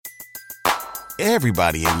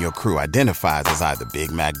Everybody in your crew identifies as either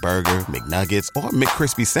Big Mac Burger, McNuggets, or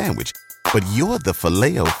McCrispy Sandwich. But you're the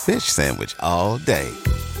Filet-O-Fish Sandwich all day.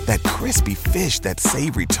 That crispy fish, that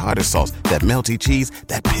savory tartar sauce, that melty cheese,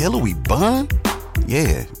 that pillowy bun.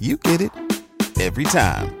 Yeah, you get it. Every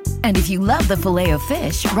time. And if you love the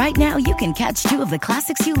Filet-O-Fish, right now you can catch two of the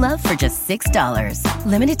classics you love for just $6.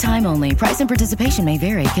 Limited time only. Price and participation may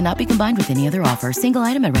vary. Cannot be combined with any other offer. Single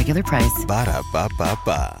item at regular price.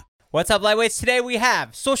 Ba-da-ba-ba-ba. What's up, Lightweights? Today we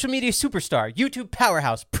have social media superstar, YouTube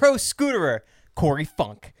powerhouse, pro scooterer, Corey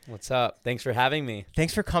Funk. What's up? Thanks for having me.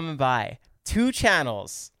 Thanks for coming by. 2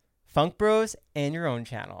 channels, Funk Bros and your own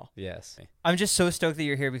channel. Yes. I'm just so stoked that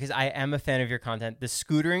you're here because I am a fan of your content. The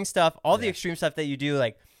scootering stuff, all the extreme stuff that you do,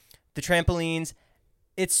 like the trampolines,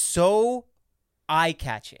 it's so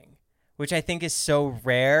eye-catching, which I think is so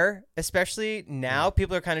rare, especially now.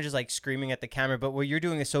 People are kind of just like screaming at the camera, but what you're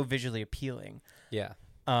doing is so visually appealing. Yeah.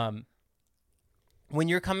 When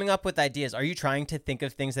you're coming up with ideas, are you trying to think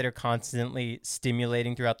of things that are constantly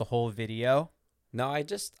stimulating throughout the whole video? No,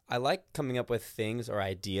 I like coming up with things or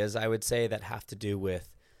ideas, I would say, that have to do with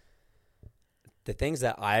the things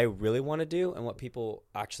that I really want to do and what people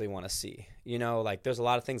actually want to see. You know, like there's a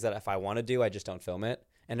lot of things that if I want to do, I just don't film it.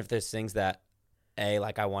 And if there's things that I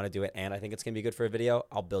want to do it and I think it's going to be good for a video,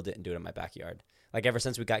 I'll build it and do it in my backyard. Like ever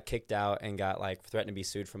since we got kicked out and got like threatened to be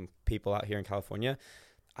sued from people out here in California,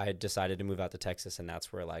 I decided to move out to Texas, and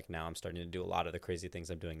that's where like now I'm starting to do a lot of the crazy things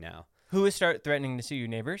I'm doing now. Who would start threatening to sue you?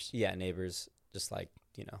 Neighbors? Yeah, neighbors. Just like,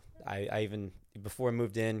 you know, I even before I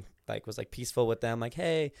moved in, like was like peaceful with them. Like,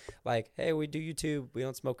 hey, we do YouTube. We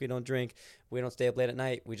don't smoke. We don't drink. We don't stay up late at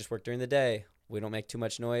night. We just work during the day. We don't make too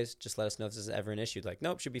much noise. Just let us know if this is ever an issue. Like,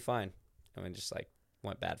 nope, should be fine. I mean, just like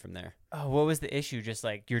went bad from there. Oh, what was the issue? Just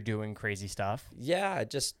like you're doing crazy stuff? Yeah,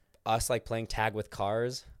 just us like playing tag with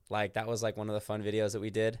cars. Like that was like one of the fun videos that we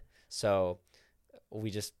did. So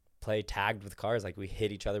we just play tagged with cars. Like we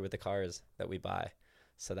hit each other with the cars that we buy.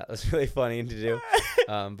 So that was really funny to do.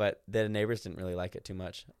 But the neighbors didn't really like it too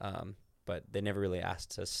much. But they never really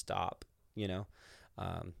asked to stop, you know.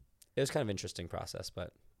 It was kind of an interesting process,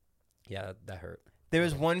 but yeah, that hurt. There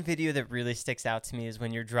was one video that really sticks out to me is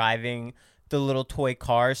when you're driving the little toy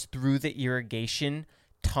cars through the irrigation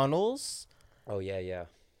tunnels. Oh, yeah.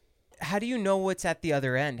 How do you know what's at the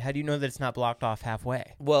other end? How do you know that it's not blocked off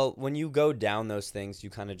halfway? Well, when you go down those things, you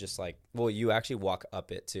kind of just like, you actually walk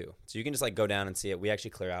up it too. So you can just like go down and see it. We actually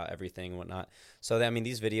clear out everything and whatnot. So, I mean,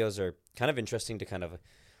 these videos are kind of interesting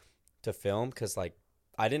to film because like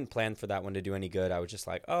I didn't plan for that one to do any good. I was just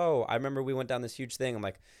like, oh, I remember we went down this huge thing. I'm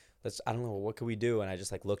like, I don't know, what could we do? And I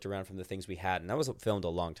just like looked around from the things we had. And that was filmed a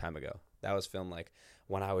long time ago. That was filmed like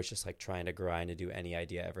when I was just like trying to grind to do any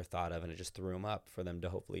idea I ever thought of, and it just threw them up for them to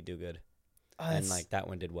hopefully do good. Oh, and like that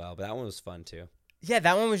one did well, but that one was fun too. Yeah,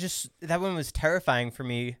 that one was terrifying for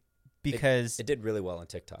me because it did really well on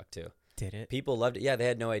TikTok too. Did it? People loved it. Yeah, they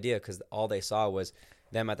had no idea because all they saw was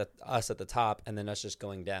them us at the top and then us just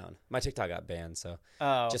going down. My TikTok got banned, so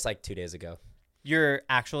just like 2 days ago. Your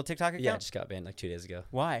actual TikTok account? Yeah, it just got banned like 2 days ago.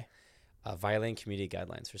 Why? Violating community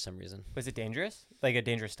guidelines for some reason. Was it dangerous? Like a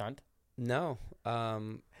dangerous stunt? No.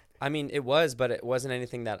 I mean, it was, but it wasn't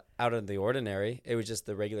anything that out of the ordinary. It was just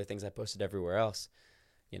the regular things I posted everywhere else,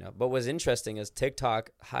 you know. But what's interesting is TikTok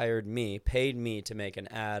paid me to make an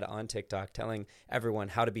ad on TikTok telling everyone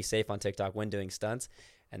how to be safe on TikTok when doing stunts.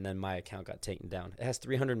 And then my account got taken down. It has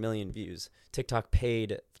 300 million views. TikTok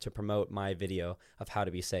paid to promote my video of how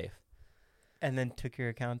to be safe. And then took your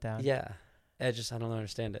account down. Yeah. I don't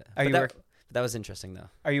understand it. That was interesting, though.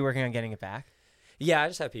 Are you working on getting it back? Yeah, I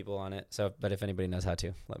just have people on it. So, but if anybody knows how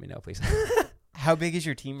to, let me know, please. How big is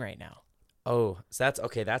your team right now? Oh, so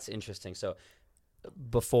that's interesting. So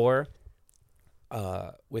before,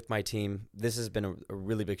 with my team, this has been a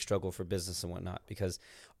really big struggle for business and whatnot because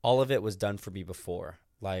all of it was done for me before.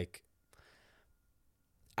 Like,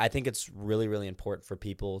 I think it's really, really important for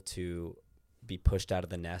people to be pushed out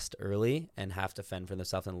of the nest early and have to fend for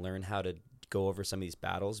themselves and learn how to go over some of these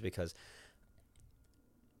battles because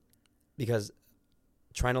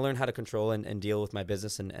trying to learn how to control and deal with my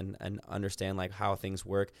business and understand like how things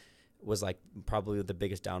work was like probably the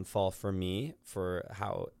biggest downfall for me for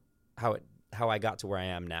how I got to where I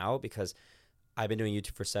am now, because I've been doing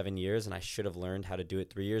YouTube for 7 years and I should have learned how to do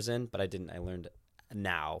it 3 years in, but I didn't. I learned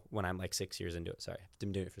now when I'm like 6 years into it. Sorry, I've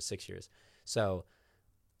been doing it for 6 years. So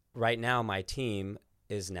right now my team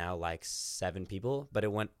is now like 7 people, but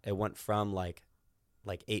it went from like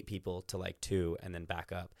 8 people to like 2 and then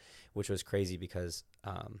back up, which was crazy because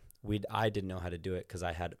I didn't know how to do it because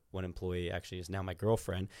I had one employee, actually is now my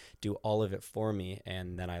girlfriend, do all of it for me,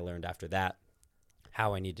 and then I learned after that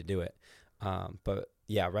how I need to do it. But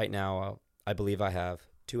yeah, right now I believe I have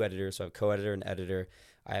 2 editors. So I have a co-editor and editor.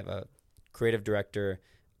 I have a creative director.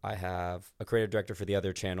 I have a creative director for the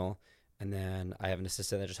other channel. And then I have an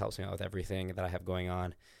assistant that just helps me out with everything that I have going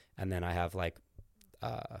on. And then I have like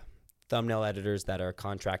thumbnail editors that are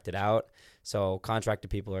contracted out. So contracted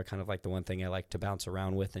people are kind of like the one thing I like to bounce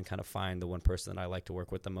around with and kind of find the one person that I like to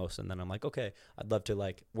work with the most. And then I'm like, okay, I'd love to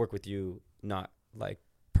like work with you, not like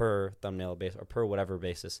per thumbnail base or per whatever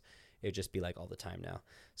basis. It'd just be like all the time now.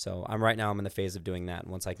 So I'm in the phase of doing that.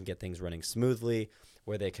 And once I can get things running smoothly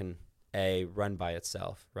where they can A, run by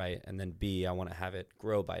itself, right? And then B, I want to have it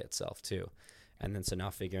grow by itself too. And then so now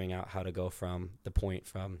figuring out how to go from the point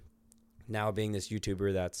from now being this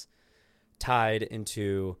YouTuber that's tied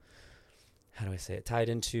into, tied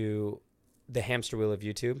into the hamster wheel of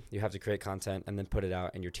YouTube. You have to create content and then put it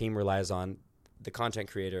out, and your team relies on the content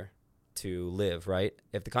creator to live, right?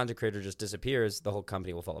 If the content creator just disappears, the whole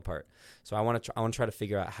company will fall apart. So I want to try to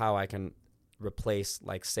figure out how I can replace,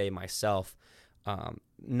 like, say, myself,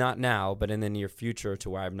 not now, but in the near future, to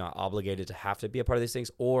where I'm not obligated to have to be a part of these things,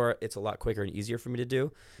 or it's a lot quicker and easier for me to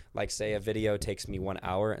do. Like, say a video takes me 1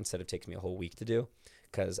 hour instead of takes me a whole week to do,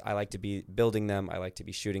 because I like to be building them. I like to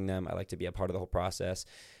be shooting them. I like to be a part of the whole process.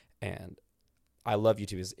 And I love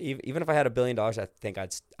YouTube. Even if I had $1 billion, I think I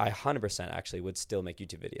 100% actually would still make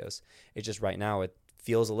YouTube videos. It's just right now it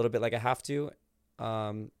feels a little bit like I have to,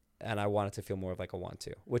 and I want it to feel more of like a want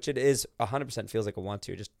to, which it is 100% feels like a want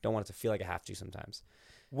to. I just don't want it to feel like I have to sometimes.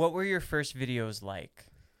 What were your first videos like?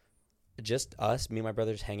 Just us, me and my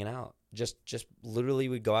brother, just hanging out. Just literally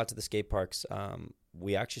we'd go out to the skate parks.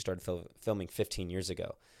 We actually started filming 15 years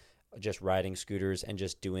ago, just riding scooters and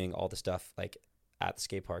just doing all the stuff like at the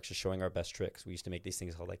skate parks, just showing our best tricks. We used to make these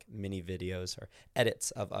things called like mini videos or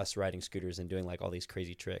edits of us riding scooters and doing like all these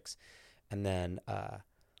crazy tricks. And then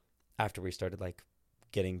after we started like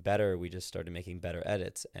getting better, we just started making better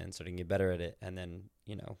edits and starting to get better at it. And then,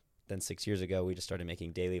 then 6 years ago, we just started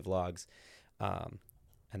making daily vlogs.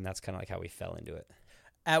 And that's kind of like how we fell into it.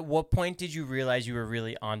 At what point did you realize you were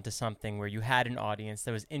really onto something where you had an audience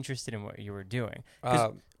that was interested in what you were doing?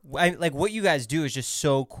 Because like what you guys do is just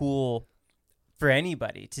so cool for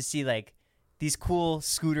anybody to see, like these cool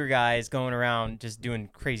scooter guys going around just doing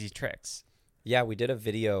crazy tricks. Yeah, we did a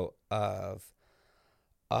video of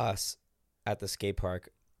us at the skate park,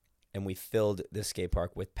 and we filled this skate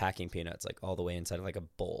park with packing peanuts, like all the way inside of like a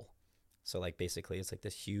bowl. So like basically it's like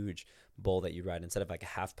this huge bowl that you ride. Instead of like a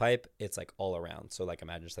half pipe, it's like all around. So like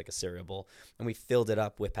imagine just like a cereal bowl. And we filled it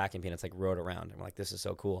up with packing peanuts, like rode around. And we're like, this is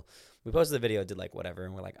so cool. We posted the video, did like whatever.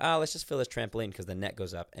 And we're like, let's just fill this trampoline because the net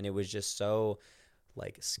goes up. And it was just so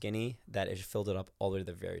like skinny that it filled it up all the way to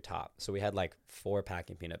the very top. So we had like 4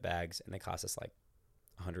 packing peanut bags, and they cost us like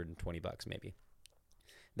 $120 maybe.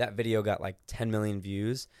 That video got like 10 million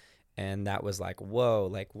views. And that was like, whoa,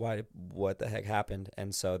 like what the heck happened?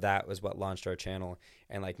 And so that was what launched our channel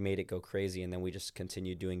and like made it go crazy. And then we just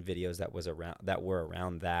continued doing videos that were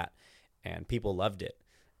around that, and people loved it.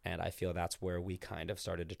 And I feel that's where we kind of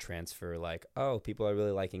started to transfer, like, oh, people are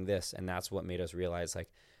really liking this. And that's what made us realize like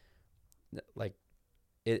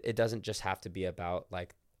it doesn't just have to be about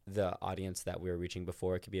like the audience that we were reaching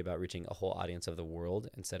before. It could be about reaching a whole audience of the world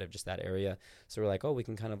instead of just that area. So we're like, oh, we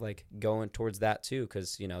can kind of like go in towards that too,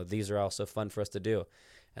 because these are also fun for us to do.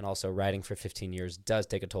 And also riding for 15 years does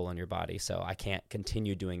take a toll on your body, so I can't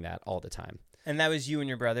continue doing that all the time. And that was you and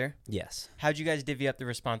your brother? Yes. How'd you guys divvy up the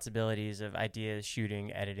responsibilities of ideas,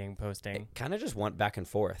 shooting, editing, posting? It kind of just went back and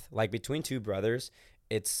forth. Like between 2 brothers,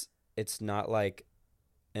 it's not like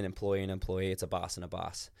an employee and employee, it's a boss and a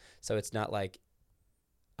boss. So it's not like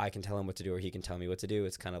I can tell him what to do or he can tell me what to do.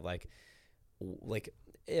 It's kind of like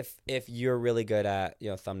if you're really good at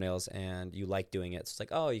thumbnails and you like doing it, it's like,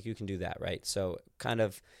 oh, you can do that, right? So kind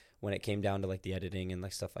of when it came down to like the editing and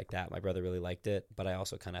like stuff like that, my brother really liked it, but I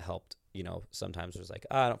also kind of helped. Sometimes it was like,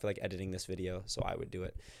 I don't feel like editing this video, so I would do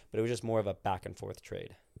it. But it was just more of a back and forth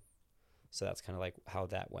trade. So that's kind of like how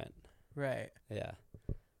that went. Right. Yeah.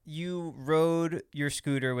 You rode your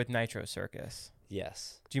scooter with Nitro Circus.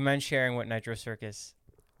 Yes. Do you mind sharing what Nitro Circus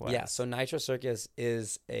was? Yeah, so Nitro Circus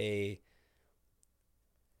is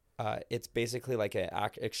it's basically like an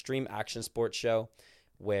extreme action sports show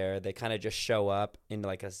where they kind of just show up into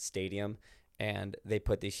like a stadium, and they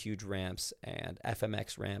put these huge ramps and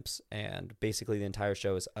FMX ramps, and basically the entire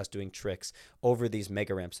show is us doing tricks over these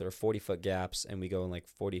mega ramps that are 40-foot gaps, and we go in like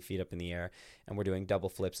 40 feet up in the air, and we're doing double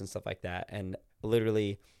flips and stuff like that. And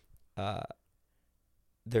literally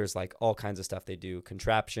there's like all kinds of stuff they do.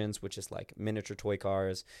 Contraptions, which is like miniature toy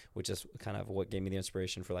cars, which is kind of what gave me the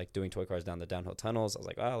inspiration for like doing toy cars down the downhill tunnels. I was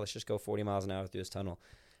like, oh, let's just go 40 miles an hour through this tunnel.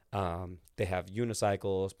 They have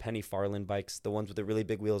unicycles, Penny Farland bikes, the ones with the really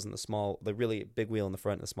big wheels and the really big wheel in the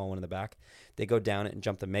front and the small one in the back. They go down it and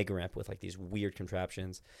jump the mega ramp with like these weird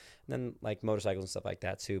contraptions, and then like motorcycles and stuff like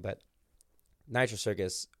that too. But Nitro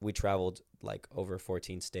Circus, we traveled like over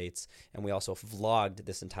 14 states, and we also vlogged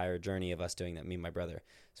this entire journey of us doing that, me and my brother.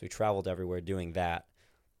 So we traveled everywhere doing that,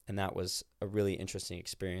 and that was a really interesting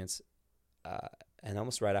experience. And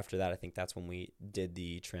almost right after that, I think that's when we did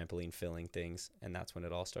the trampoline filling things, and that's when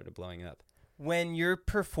it all started blowing up. When you're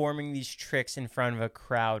performing these tricks in front of a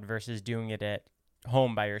crowd versus doing it at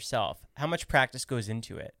home by yourself, how much practice goes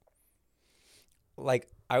into it? Like,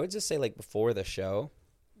 I would just say, like, before the show,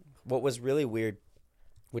 what was really weird,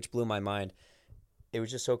 which blew my mind, it was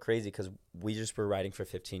just so crazy because we just were riding for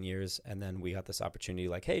 15 years, and then we got this opportunity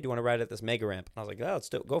like, hey, do you want to ride at this mega ramp? And I was like, oh, let's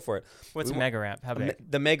go for it. What's a mega ramp? How big?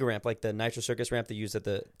 The mega ramp, like the Nitro Circus ramp they use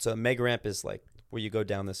so a mega ramp is like where you go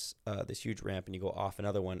down this huge ramp and you go off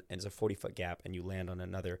another one, and it's a 40-foot gap, and you land on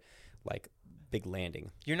another like big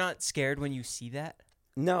landing. You're not scared when you see that?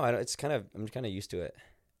 No, I'm kind of used to it.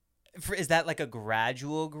 Is that like a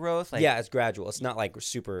gradual growth? Like, yeah, it's gradual. It's not like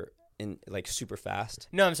super fast.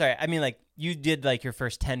 No, I'm sorry. I mean, like, you did like your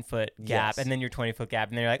first 10-foot gap, Yes. and then your 20-foot gap,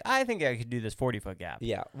 and then you're like, I think I could do this 40-foot gap.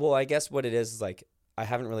 Yeah. Well, I guess what it is like I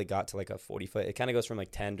haven't really got to like a 40-foot. It kind of goes from like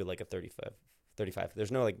 10 to like a 35.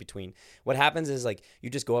 There's no like between. What happens is like you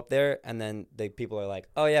just go up there, and then the people are like,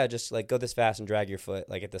 oh yeah, just like go this fast and drag your foot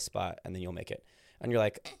like at this spot, and then you'll make it. And you're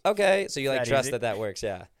like, okay, so you like trust easy? that works.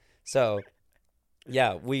 Yeah. So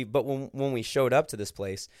yeah, but when we showed up to this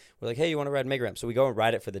place, we're like, hey, you want to ride mega ramp? So we go and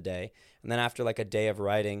ride it for the day, and then after like a day of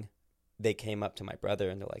riding, they came up to my brother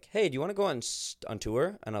and they're like, hey, do you want to go on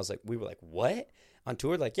tour? And I was like, we were like, what? On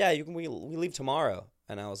tour? Like, yeah, you can. We leave tomorrow.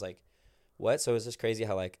 And I was like, what? So it's just crazy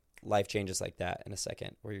how like life changes like that in a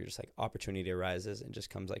second, where you're just like opportunity arises and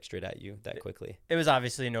just comes like straight at you that quickly. It was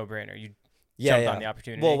obviously a no-brainer. You jumped on the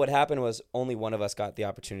opportunity. Well, what happened was only one of us got the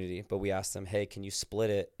opportunity, but we asked them, hey, can you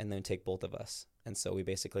split it and then take both of us? And so we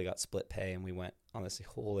basically got split pay, and we went on this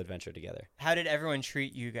whole adventure together. How did everyone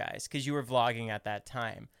treat you guys? Because you were vlogging at that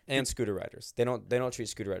time. And scooter riders, they don't treat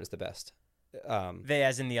scooter riders the best. They,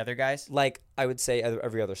 as in the other guys? Like I would say,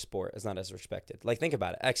 every other sport is not as respected. Like think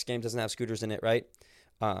about it. X Games doesn't have scooters in it, right?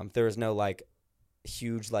 There is no like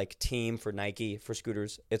huge like team for Nike for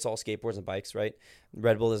scooters. It's all skateboards and bikes, right?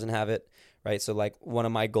 Red Bull doesn't have it, right? So like one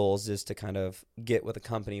of my goals is to kind of get with a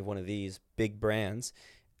company of one of these big brands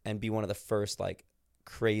and be one of the first like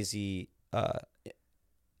crazy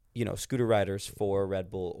scooter riders for Red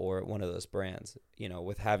Bull or one of those brands.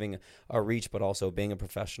 With having a reach but also being a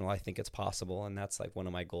professional, I think it's possible, and that's like one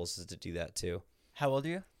of my goals is to do that too. How old are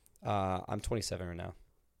you? I'm 27 right now.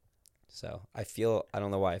 So I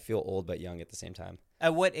don't know why I feel old but young at the same time.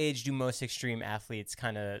 At what age do most extreme athletes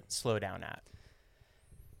kind of slow down at?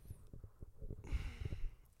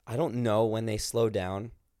 I don't know when they slow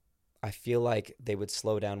down. I feel like they would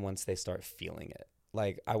slow down once they start feeling it.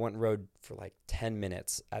 Like I went and rode for like 10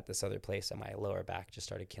 minutes at this other place and my lower back just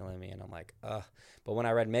started killing me, and I'm like, ugh. But when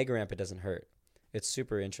I ride mega ramp, it doesn't hurt. It's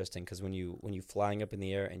super interesting because when you flying up in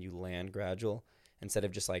the air and you land gradual instead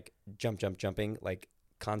of just like jumping like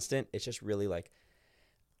constant, it's just really like,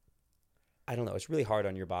 I don't know, it's really hard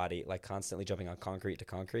on your body, like constantly jumping on concrete to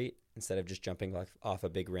concrete instead of just jumping like off a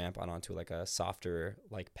big ramp onto like a softer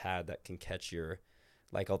like pad that can catch your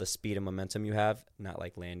like all the speed and momentum you have, not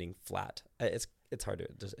like landing flat. It's hard to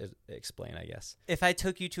just explain, I guess. If I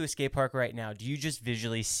took you to a skate park right now, do you just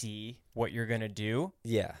visually see what you're going to do?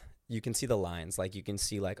 Yeah. You can see the lines. Like you can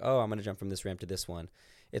see like, oh, I'm going to jump from this ramp to this one.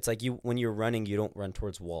 It's like when you're running, you don't run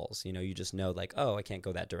towards walls. You just know like, oh, I can't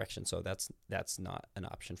go that direction. So that's not an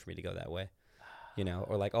option for me to go that way.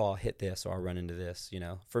 Or like, oh, I'll hit this or I'll run into this.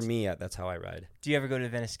 For me, that's how I ride. Do you ever go to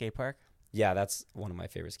Venice Skate Park? Yeah, that's one of my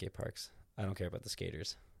favorite skate parks. I don't care about the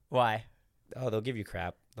skaters. Why? Oh, they'll give you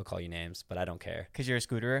crap. They'll call you names, but I don't care. Because you're a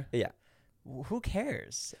scooterer? Yeah. Who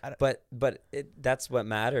cares? But that's what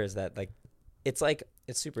matters. That like, it's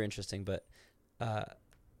super interesting, but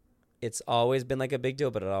it's always been like a big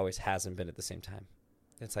deal, but it always hasn't been at the same time.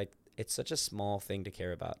 It's like, it's such a small thing to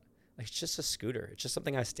care about. Like, it's just a scooter. It's just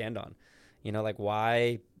something I stand on. Like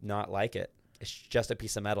why not like it? It's just a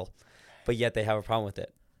piece of metal, but yet they have a problem with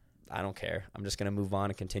it. I don't care. I'm just going to move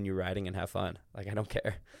on and continue riding and have fun. Like, I don't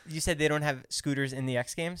care. You said they don't have scooters in the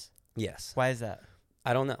X Games? Yes. Why is that?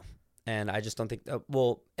 I don't know. And I just don't think,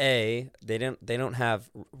 they don't have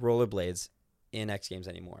rollerblades in X Games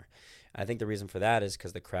anymore. I think the reason for that is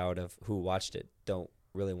because the crowd of who watched it don't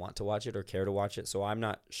really want to watch it or care to watch it. So I'm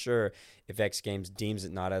not sure if X Games deems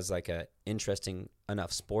it not as like a interesting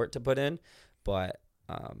enough sport to put in, but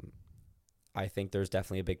I think there's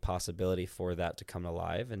definitely a big possibility for that to come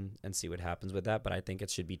alive and see what happens with that. But I think it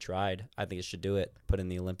should be tried. I think it should do it, put in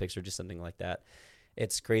the Olympics or just something like that.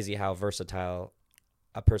 It's crazy how versatile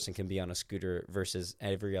a person can be on a scooter versus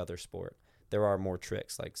every other sport. There are more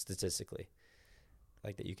tricks, like statistically,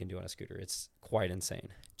 like that you can do on a scooter. It's quite insane.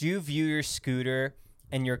 Do you view your scooter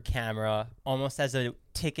and your camera almost as a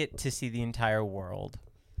ticket to see the entire world?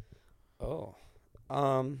 Oh,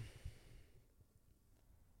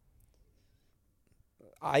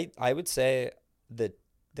 I would say that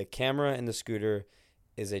the camera and the scooter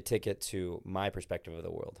is a ticket to my perspective of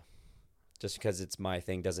the world. Just because it's my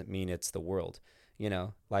thing doesn't mean it's the world. You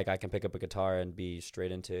know, like I can pick up a guitar and be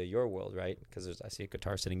straight into your world, right? Because I see a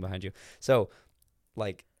guitar sitting behind you. So,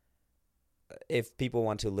 like, if people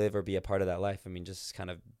want to live or be a part of that life, I mean, just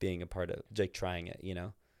kind of being a part of, like, trying it, you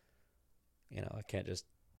know, I can't just.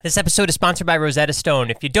 This episode is sponsored by Rosetta Stone.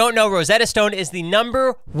 If you don't know, Rosetta Stone is the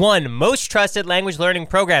 #1 most trusted language learning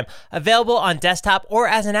program available on desktop or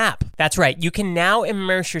as an app. That's right, you can now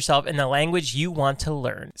immerse yourself in the language you want to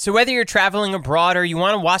learn. So whether you're traveling abroad or you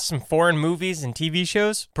want to watch some foreign movies and TV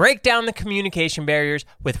shows, break down the communication barriers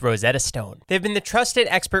with Rosetta Stone. They've been the trusted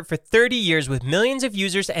expert for 30 years with millions of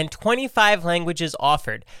users and 25 languages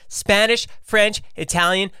offered. Spanish, French,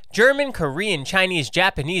 Italian, German, Korean, Chinese,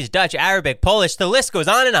 Japanese, Dutch, Arabic, Polish, the list goes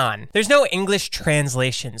on and on. There's no English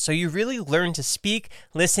translation, so you really learn to speak,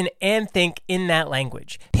 listen, and think in that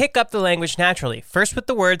language. Pick up the language naturally, first with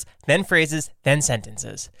the words, then phrases, then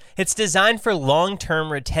sentences. It's designed for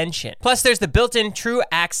long-term retention. Plus, there's the built-in True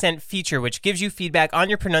Accent feature, which gives you feedback on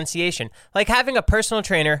your pronunciation, like having a personal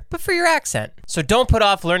trainer, but for your accent. So don't put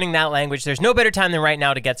off learning that language. There's no better time than right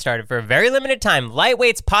now to get started. For a very limited time,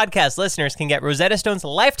 Lightweight's podcast listeners can get Rosetta Stone's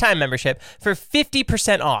lifetime membership for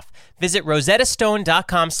 50% off. Visit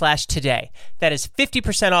rosettastone.com/today. That is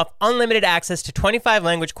 50% off unlimited access to 25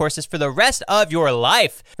 language courses for the rest of your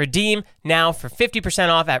life. Redeem now for 50%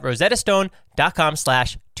 off at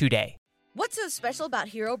rosettastone.com/today. What's so special about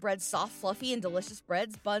Hero Bread's soft, fluffy, and delicious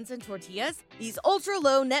breads, buns, and tortillas? These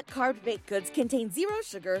ultra-low net-carb baked goods contain zero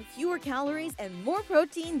sugar, fewer calories, and more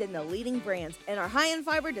protein than the leading brands, and are high in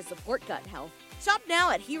fiber to support gut health. Shop now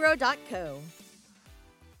at hero.co.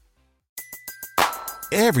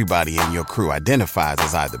 Everybody in your crew identifies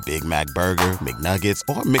as either Big Mac Burger, McNuggets,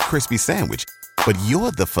 or McCrispy Sandwich. But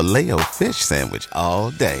you're the Filet-O-Fish Sandwich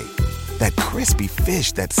all day. That crispy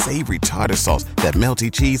fish, that savory tartar sauce, that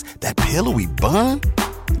melty cheese, that pillowy bun.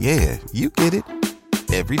 Yeah, you get it.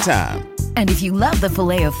 Every time. And if you love the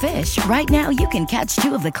Filet-O-Fish, right now you can catch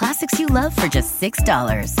two of the classics you love for just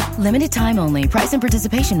 $6. Limited time only. Price and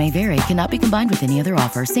participation may vary. Cannot be combined with any other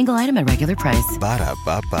offer. Single item at regular price.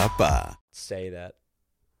 Ba-da-ba-ba-ba. Say that.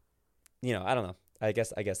 I don't know. I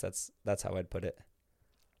guess that's how I'd put it.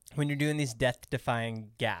 When you're doing these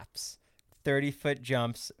death-defying gaps, 30-foot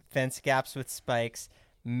jumps, fence gaps with spikes,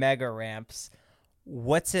 mega ramps,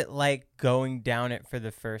 what's it like going down it for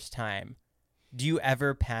the first time? Do you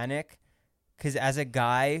ever panic? Because as a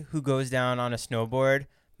guy who goes down on a snowboard,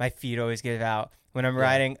 my feet always give out. When I'm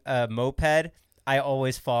riding a moped, I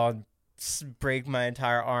always fall and break my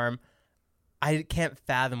entire arm. I can't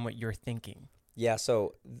fathom what you're thinking. Yeah,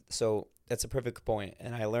 so that's a perfect point.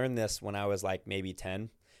 And I learned this when I was like maybe 10,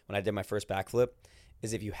 when I did my first backflip,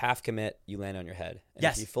 is if you half commit, you land on your head. And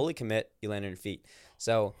yes. If you fully commit, you land on your feet.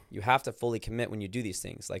 So you have to fully commit when you do these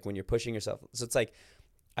things, like when you're pushing yourself. So it's like,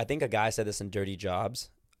 I think a guy said this in Dirty Jobs.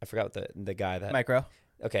 I forgot the guy that... Mike Rowe.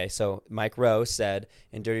 Okay, so Mike Rowe said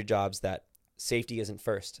in Dirty Jobs that safety isn't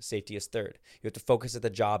first, safety is third. You have to focus at the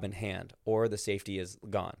job in hand or the safety is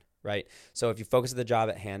gone, right? So if you focus at the job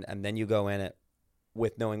at hand and then you go in it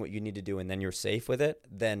with knowing what you need to do and then you're safe with it,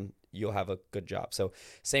 then you'll have a good job. So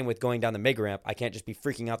same with going down the mega ramp. I can't just be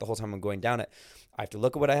freaking out the whole time I'm going down it. I have to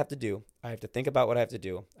look at what I have to do. I have to think about what I have to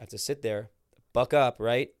do. I have to sit there, buck up,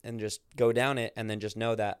 right? And just go down it and then just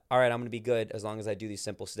know that, all right, I'm going to be good as long as I do these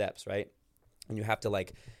simple steps, right? And you have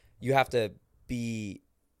to be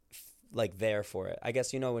like there for it. I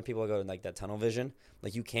guess, when people go in like that tunnel vision,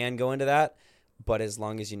 like you can go into that, but as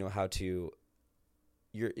long as you know how to,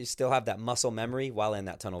 you still have that muscle memory while in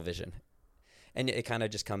that tunnel vision. And it kind of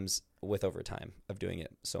just comes with over time of doing it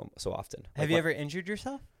so often. Have you ever injured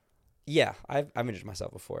yourself? Yeah, I've injured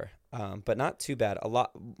myself before, but not too bad.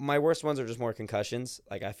 My worst ones are just more concussions.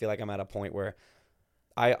 Like I feel like I'm at a point where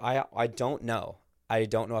I don't know. I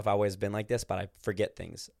don't know if I've always been like this, but I forget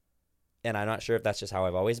things. And I'm not sure if that's just how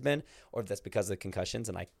I've always been or if that's because of the concussions.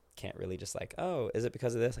 And I can't really just like, oh, is it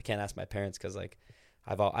because of this? I can't ask my parents because like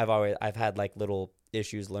I've had like little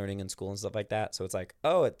issues learning in school and stuff like that. So it's like,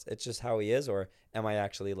 oh, it's just how he is, or am I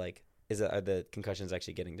actually like, are the concussions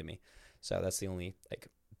actually getting to me? So that's the only like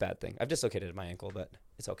bad thing. I've dislocated my ankle, but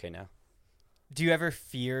it's okay now. Do you ever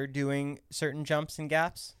fear doing certain jumps and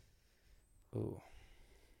gaps? Ooh.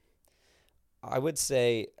 I would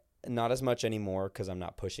say not as much anymore because I'm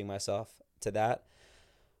not pushing myself to that.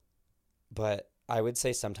 But I would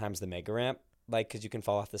say sometimes the mega ramp, like, because you can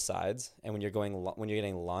fall off the sides, and when you're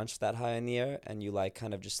getting launched that high in the air, and you like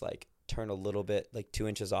kind of just like turn a little bit, like 2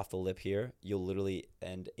 inches off the lip here, you'll literally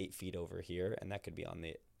end 8 feet over here, and that could be on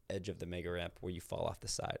the edge of the mega ramp where you fall off the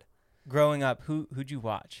side. Growing up, who'd you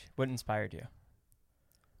watch? What inspired you?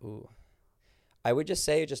 Ooh. I would just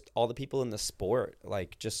say just all the people in the sport,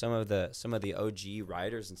 like just some of the OG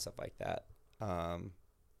riders and stuff like that.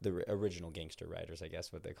 The original gangster riders, I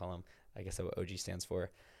guess what they call them. I guess that's what OG stands for.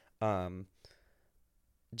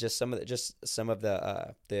 Just some of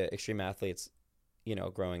the extreme athletes, you know,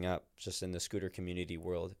 growing up just in the scooter community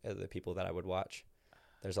world are the people that I would watch.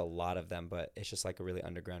 There's a lot of them, but it's just like a really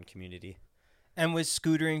underground community. And was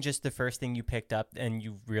scootering just the first thing you picked up and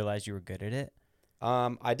you realized you were good at it?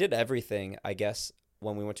 I did everything. I guess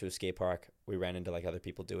when we went to a skate park, we ran into like other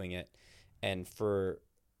people doing it. And for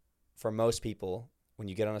most people, when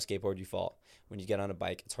you get on a skateboard, you fall. When you get on a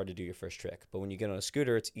bike, it's hard to do your first trick. But when you get on a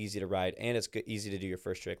scooter, it's easy to ride and it's easy to do your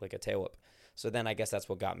first trick, like a tail whip. So then I guess that's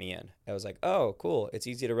what got me in. I was like, oh, cool. It's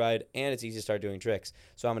easy to ride and it's easy to start doing tricks.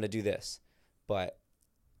 So I'm going to do this. But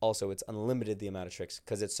also it's unlimited the amount of tricks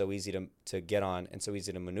because it's so easy to get on and so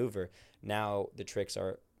easy to maneuver. Now the tricks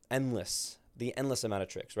are endless. The endless amount of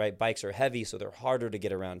tricks, right? Bikes are heavy, so they're harder to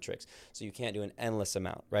get around tricks. So you can't do an endless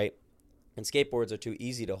amount, right? And skateboards are too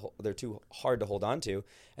easy they're too hard to hold on to.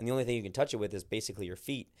 And the only thing you can touch it with is basically your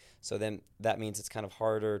feet. So then that means it's kind of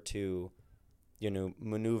harder to, you know,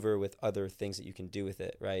 maneuver with other things that you can do with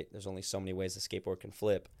it, right? There's only so many ways a skateboard can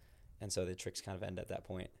flip. And so the tricks kind of end at that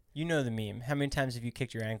point. You know the meme. How many times have you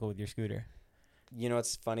kicked your ankle with your scooter? You know,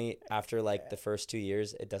 it's funny. After like the first 2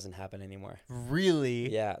 years, it doesn't happen anymore. Really?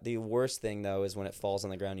 Yeah. The worst thing though is when it falls on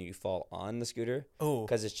the ground and you fall on the scooter. Oh.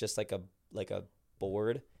 Because it's just like a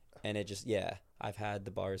board, and it just I've had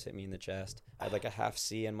the bars hit me in the chest. I had like a half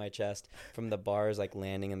C in my chest from the bars like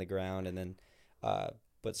landing in the ground, and then but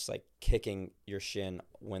it's like kicking your shin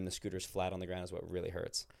when the scooter's flat on the ground is what really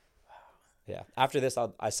hurts. Yeah. After this,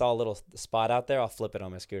 I saw a little spot out there. I'll flip it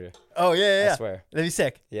on my scooter. Oh, yeah. I swear. That'd be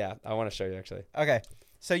sick. Yeah. I want to show you, actually. Okay.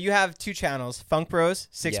 So you have 2 channels. Funk Bros,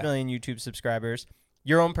 6 Yeah. million YouTube subscribers.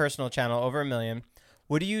 Your own personal channel, over 1 million.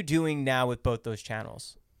 What are you doing now with both those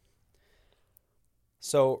channels?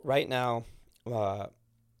 So right now,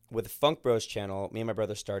 with the Funk Bros channel, me and my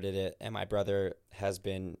brother started it, and my brother has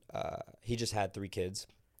been, he just had 3 kids.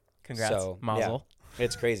 Congrats. So, Mazel. Yeah,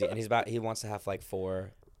 it's crazy. And he wants to have like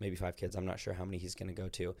 4, maybe 5 kids. I'm not sure how many he's going to go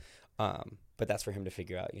to. But that's for him to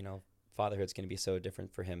figure out, you know. Fatherhood's going to be so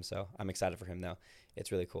different for him, so I'm excited for him though.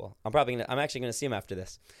 It's really cool. I'm actually going to see him after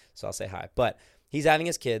this, so I'll say hi. But he's having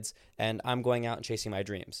his kids, and I'm going out and chasing my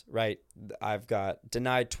dreams, right? I've got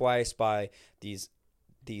denied twice by these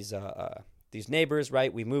neighbors,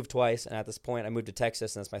 right? We moved twice, and at this point I moved to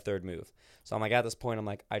Texas, and that's my 3rd move. So I'm like, at this point, I'm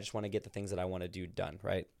like, I just want to get the things that I want to do done,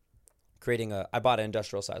 right? I bought an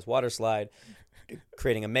industrial size water slide,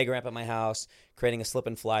 creating a mega ramp at my house, creating a slip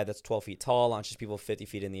and fly that's 12 feet tall, launches people 50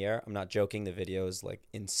 feet in the air. I'm not joking. The video is like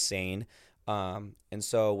insane. And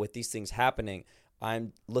so with these things happening,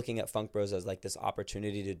 I'm looking at Funk Bros as like this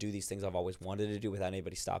opportunity to do these things I've always wanted to do without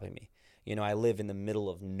anybody stopping me. You know, I live in the middle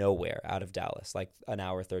of nowhere out of Dallas, like an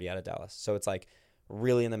hour 30 out of Dallas. So it's like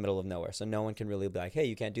really in the middle of nowhere. So no one can really be like, hey,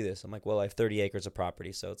 you can't do this. I'm like, well, I have 30 acres of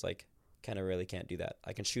property. So it's like, kind of really can't do that.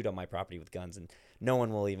 I can shoot on my property with guns and no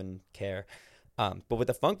one will even care. But with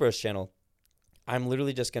the Funk Bros channel, I'm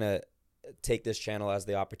literally just going to take this channel as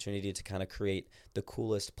the opportunity to kind of create the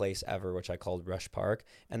coolest place ever, which I called Rush Park,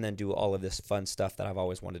 and then do all of this fun stuff that I've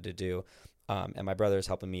always wanted to do. And my brother is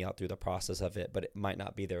helping me out through the process of it, but it might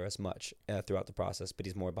not be there as much throughout the process, but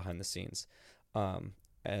he's more behind the scenes.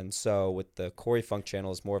 And so with the Corey Funk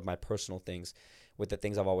channel is more of my personal things, with the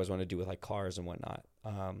things I've always wanted to do with like cars and whatnot.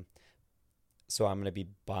 So I'm going to be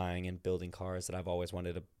buying and building cars that I've always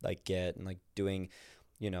wanted to like get, and like doing,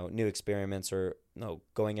 you know, new experiments, or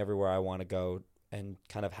going everywhere I want to go, and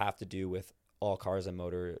kind of have to do with all cars and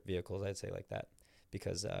motor vehicles, I'd say, like that.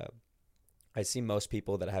 Because I see most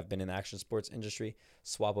people that have been in the action sports industry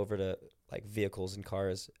swap over to like vehicles and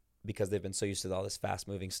cars because they've been so used to all this fast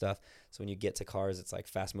moving stuff. So when you get to cars, it's like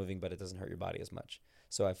fast moving, but it doesn't hurt your body as much.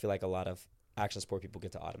 So I feel like a lot of action sport people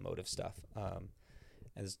get to automotive stuff.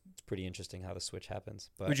 And it's pretty interesting how the switch happens.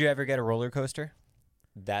 But Would you ever get a roller coaster?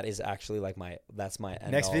 that is actually like that's my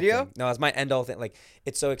end Next all video? thing. No, it's my end all thing. Like,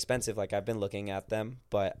 it's so expensive. Like, I've been looking at them,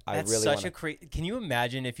 but That's I really such a crazy. Can you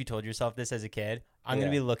imagine if you told yourself this as a kid? I'm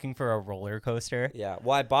going to be looking for a roller coaster. Yeah.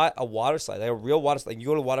 Well, I bought a water slide, like a real water slide. Like you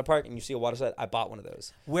go to a water park and you see a water slide. I bought one of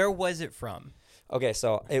those. Where was it from? Okay,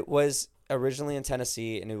 so it was originally in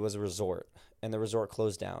Tennessee, and it was a resort, and the resort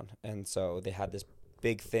closed down, and so they had this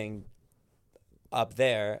big thing up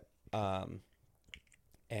there, and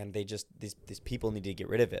they just these people need to get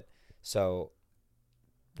rid of it. So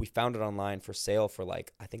we found it online for sale for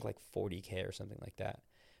like I think like $40K or something like that.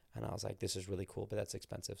 And I was like, this is really cool, but that's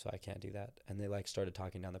expensive, so I can't do that. And they like started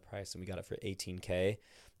talking down the price, and we got it for $18K,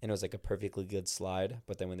 and it was like a perfectly good slide.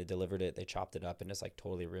 But then when they delivered it, they chopped it up, and it's like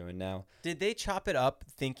totally ruined now. Did they chop it up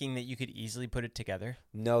thinking that you could easily put it together?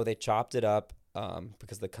 No, they chopped it up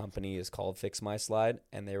because the company is called Fix My Slide,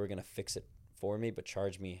 and they were gonna fix it for me, but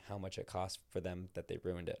charge me how much it cost for them that they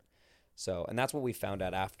ruined it. So, and that's what we found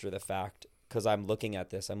out after the fact, because I'm looking at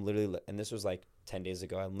this. I'm literally, and this was like 10 days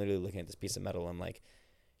ago. I'm literally looking at this piece of metal. I'm like,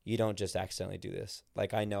 you don't just accidentally do this.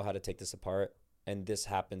 Like, I know how to take this apart, and this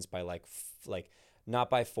happens by like not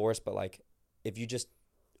by force, but like if you just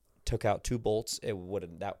took out 2 bolts,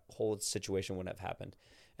 that whole situation wouldn't have happened.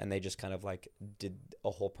 And they just kind of like did a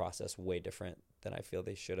whole process way different than I feel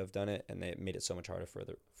they should have done it, and they made it so much harder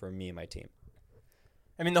for me and my team.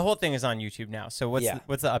 I mean, the whole thing is on YouTube now. So what's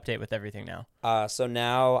the update with everything now? So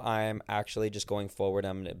now I'm actually just going forward.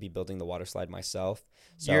 I'm going to be building the water slide myself.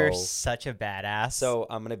 So, you're such a badass. So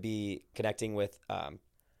I'm going to be connecting with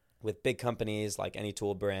big companies like any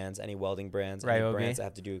tool brands, any welding brands, any brands that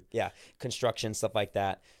have to do construction, stuff like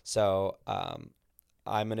that. So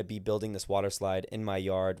I'm going to be building this water slide in my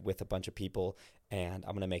yard with a bunch of people, and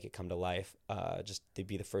I'm going to make it come to life. Just to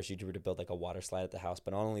be the first YouTuber to build like a water slide at the house.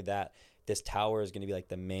 But not only that, this tower is going to be like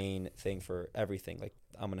the main thing for everything. Like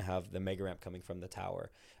I'm going to have the mega ramp coming from the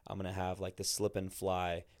tower. I'm going to have like the slip and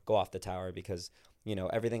fly go off the tower, because, you know,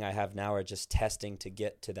 everything I have now are just testing to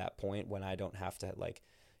get to that point when I don't have to like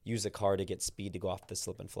use a car to get speed to go off the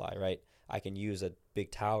slip and fly, right? I can use a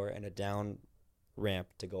big tower and a down ramp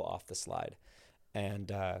to go off the slide.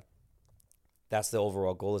 And that's the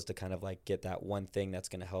overall goal, is to kind of like get that one thing that's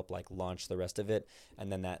going to help like launch the rest of it. And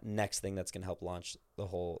then that next thing that's going to help launch the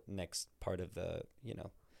whole next part of the, you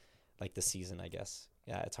know, like the season, I guess.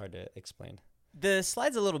 Yeah, it's hard to explain. The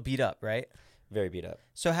slide's a little beat up, right? Very beat up.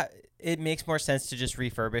 So it makes more sense to just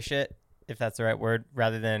refurbish it, if that's the right word,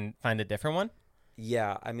 rather than find a different one?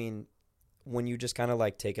 Yeah, I mean, when you just kind of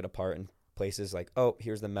like take it apart in places like, oh,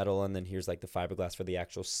 here's the metal, and then here's like the fiberglass for the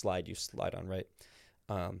actual slide you slide on, right?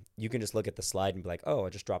 You can just look at the slide and be like, oh, I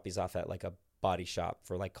just dropped these off at like a body shop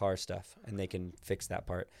for like car stuff, and they can fix that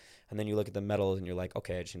part. And then you look at the metal and you're like,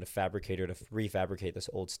 okay, I just need a fabricator to refabricate this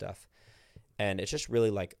old stuff. And it's just really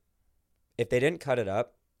like, if they didn't cut it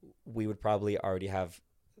up, we would probably already have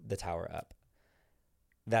the tower up.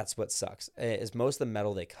 That's what sucks, is most of the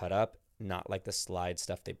metal they cut up, not like the slide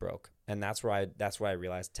stuff they broke. And that's where I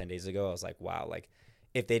realized 10 days ago, I was like, wow, like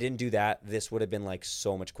if they didn't do that, this would have been like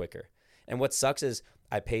so much quicker. And what sucks is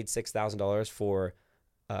I paid $6,000 for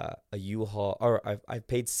a U-Haul, or I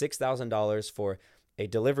paid $6,000 for a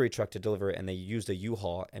delivery truck to deliver it, and they used a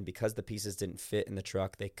U-Haul. And because the pieces didn't fit in the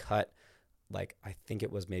truck, they cut like, I think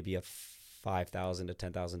it was maybe a $5,000 to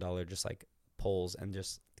 $10,000 just like poles, and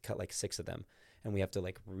just cut like 6 of them. And we have to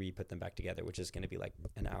like re-put them back together, which is going to be like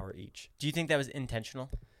an hour each. Do you think that was intentional?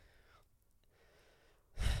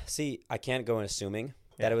 See, I can't go in assuming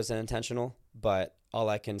that it was intentional, but all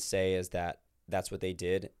I can say is that that's what they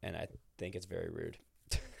did, and I think it's very rude.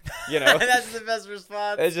 You know, that's the best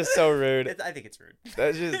response. It's just so rude. I think it's rude.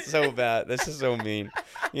 That's just so bad. That's just so mean.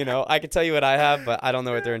 You know, I could tell you what I have, but I don't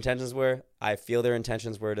know what their intentions were. I feel their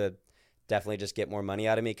intentions were to definitely just get more money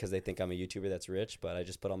out of me, because they think I'm a YouTuber that's rich, but I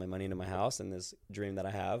just put all my money into my house and this dream that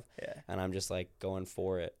I have. Yeah. And I'm just like going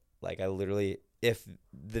for it. Like I literally, if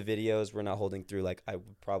the videos were not holding through, like I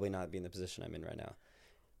would probably not be in the position I'm in right now,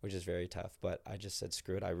 which is very tough. But I just said,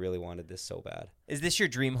 screw it. I really wanted this so bad. Is this your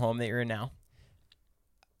dream home that you're in now?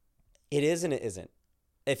 It is and it isn't.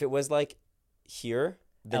 If it was like here,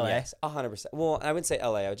 then LA? Yes, 100%. Well, I wouldn't say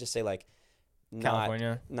LA. I would just say like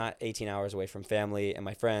California, not 18 hours away from family and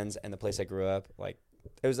my friends and the place I grew up. Like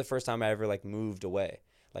it was the first time I ever like moved away.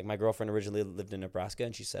 Like my girlfriend originally lived in Nebraska,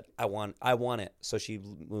 and she said, I want it. So she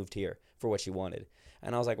moved here for what she wanted.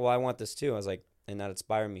 And I was like, well, I want this too. I was like, and that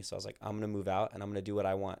inspired me. So I was like, I'm going to move out and I'm going to do what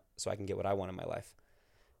I want so I can get what I want in my life.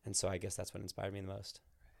 And so I guess that's what inspired me the most.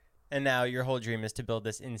 And now your whole dream is to build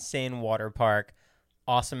this insane water park,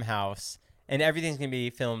 awesome house, and everything's going to be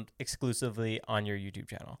filmed exclusively on your YouTube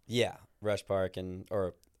channel. Yeah. Rush Park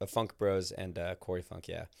or Funk Bros and Corey Funk.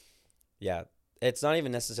 Yeah. Yeah. It's not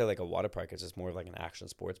even necessarily like a water park. It's just more of like an action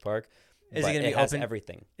sports park. Is it going to be has open?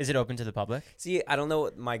 Everything. Is it open to the public? See, I don't know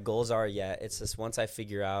what my goals are yet. It's just once I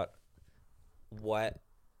figure out what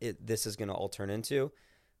this is going to all turn into,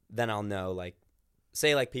 then I'll know, like,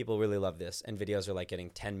 say like people really love this and videos are like getting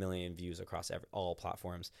 10 million views across all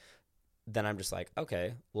platforms. Then I'm just like,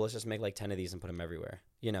 okay, well, let's just make like 10 of these and put them everywhere.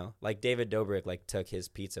 You know, like David Dobrik like took his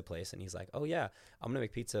pizza place and he's like, oh yeah, I'm going to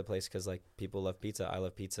make pizza place because like people love pizza. I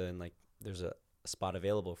love pizza. And like there's a spot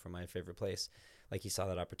available for my favorite place. Like he saw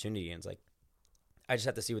that opportunity and it's like, I just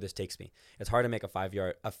have to see where this takes me. It's hard to make a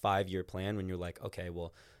 5-year plan when you're like, okay,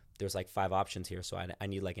 well, there's like 5 options here. So I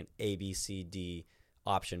need like an A, B, C, D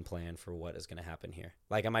option plan for what is going to happen here.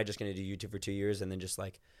 Like, am I just going to do YouTube for 2 years and then just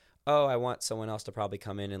like, oh, I want someone else to probably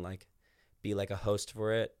come in and like be like a host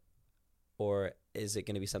for it? Or is it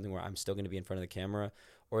going to be something where I'm still going to be in front of the camera?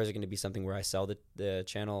 Or is it going to be something where I sell the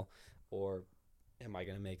channel? Or am I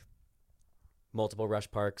going to make multiple Rush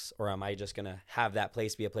Parks? Or am I just going to have that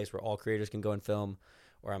place be a place where all creators can go and film?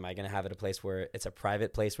 Or am I going to have it a place where it's a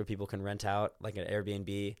private place where people can rent out, like an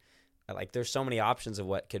Airbnb? Like, there's so many options of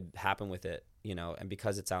what could happen with it, you know, and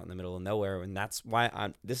because it's out in the middle of nowhere, and that's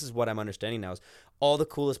why this is what I'm understanding now, is all the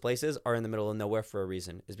coolest places are in the middle of nowhere for a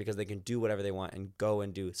reason, is because they can do whatever they want and go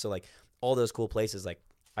and do. So like all those cool places, like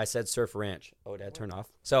I said, Surf Ranch. Oh, did I turn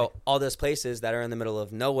off? So all those places that are in the middle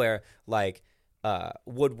of nowhere, like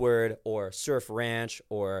Woodward or Surf Ranch,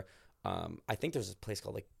 or I think there's a place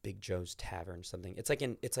called like Big Joe's Tavern or something. It's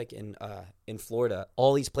like in Florida.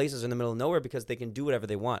 All these places are in the middle of nowhere because they can do whatever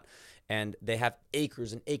they want, and they have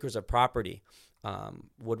acres and acres of property.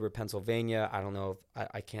 Woodward, Pennsylvania. I don't know if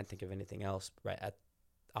I can't think of anything else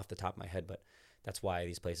off the top of my head, but that's why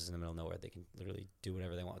these places in the middle of nowhere, they can literally do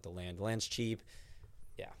whatever they want with the land. The land's cheap.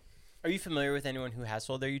 Yeah. Are you familiar with anyone who has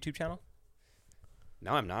sold their YouTube channel?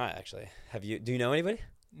 No, I'm not actually. Do you know anybody?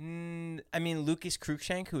 I mean, Lucas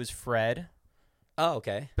Cruikshank, who is Fred. Oh,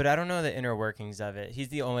 okay. But I don't know the inner workings of it. He's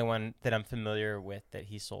the only one that I'm familiar with that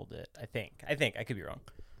he sold it, I think. I could be wrong.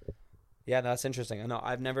 Yeah, that's interesting. I know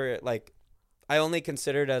I've never, like, I only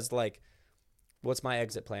considered as, like, what's my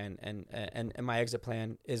exit plan? And my exit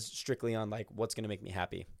plan is strictly on, like, what's going to make me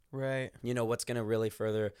happy. Right. You know, what's going to really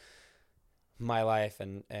further my life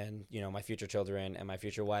and you know, my future children and my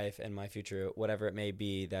future wife and my future whatever it may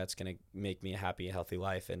be, that's going to make me a happy, healthy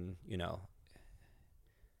life. And, you know,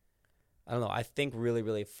 I don't know. I think really,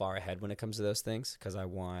 really far ahead when it comes to those things, because I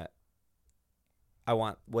want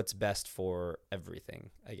what's best for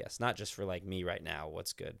everything, I guess. Not just for like me right now,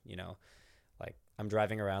 what's good, you know. Like, I'm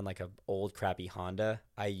driving around like a old crappy Honda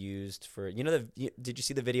I used for, you know, did you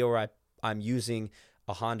see the video where I'm using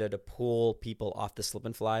a Honda to pull people off the slip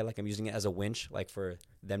and fly? Like, I'm using it as a winch, like for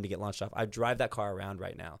them to get launched off. I drive that car around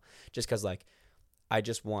right now just because, like, I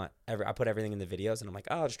just want I put everything in the videos and I'm like,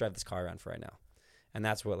 oh, I'll just drive this car around for right now. And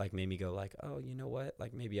that's what like made me go like, oh, you know what?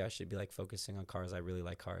 Like, maybe I should be like focusing on cars. I really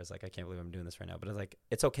like cars. Like, I can't believe I'm doing this right now. But it's like,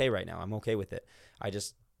 it's okay right now. I'm okay with it.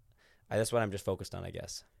 That's what I'm just focused on, I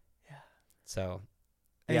guess. Yeah. So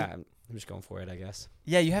yeah, I'm just going for it, I guess.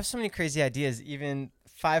 Yeah, you have so many crazy ideas. Even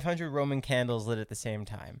 500 Roman candles lit at the same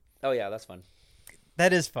time. Oh yeah, that's fun.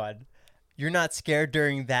 That is fun. You're not scared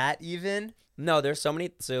during that even? No, there's so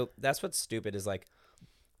many. So that's what's stupid is like,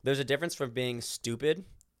 there's a difference from being stupid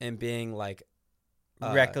and being like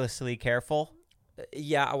recklessly careful.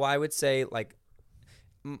 Yeah, well, I would say like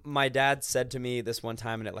my dad said to me this one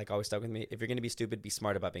time, and it like always stuck with me: if you're gonna be stupid, be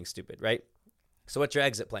smart about being stupid, right? So what's your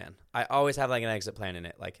exit plan? I always have like an exit plan in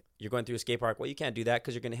it. Like, you're going through a skate park. Well, you can't do that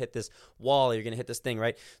because you're going to hit this wall or you're going to hit this thing,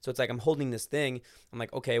 right? So it's like I'm holding this thing. I'm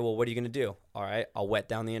like, okay, well, what are you going to do? All right, I'll wet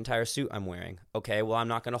down the entire suit I'm wearing. Okay, well, I'm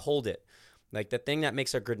not going to hold it. Like, the thing that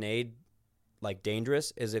makes a grenade like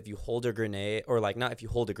dangerous is if you hold a grenade, or like not if you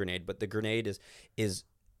hold a grenade, but the grenade is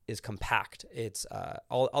compact. It's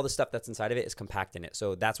all the stuff that's inside of it is compact in it.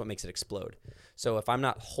 So that's what makes it explode. So if I'm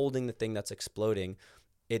not holding the thing that's exploding,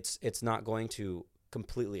 it's not going to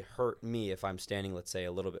completely hurt me if I'm standing, let's say,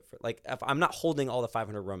 a little bit like if I'm not holding all the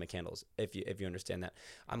 500 Roman candles, if you understand that.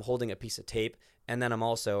 I'm holding a piece of tape, and then I'm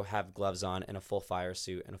also have gloves on and a full fire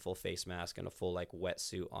suit and a full face mask and a full like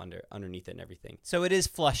wetsuit underneath it and everything. So it is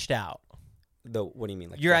flushed out. What do you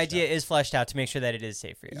mean? Like, your idea is fleshed out to make sure that it is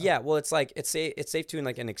safe for you. Yeah, well, it's like it's safe to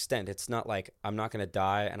like an extent. It's not like I'm not going to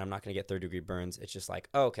die and I'm not going to get 3rd-degree burns. It's just like,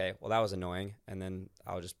 oh, okay, well, that was annoying, and then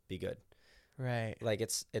I'll just be good. Right. Like,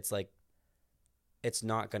 it's like, it's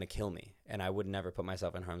not going to kill me, and I would never put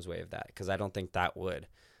myself in harm's way of that, because I don't think that would,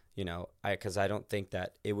 you know, because I don't think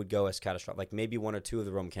that it would go as catastrophic. Like, maybe 1 or 2 of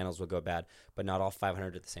the Roman candles would go bad, but not all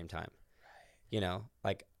 500 at the same time. Right. You know,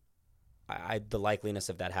 like, the likeliness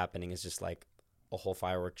of that happening is just like a whole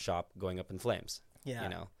fireworks shop going up in flames. Yeah. You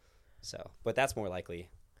know, so, but that's more likely,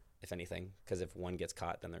 if anything, because if one gets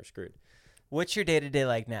caught, then they're screwed. What's your day-to-day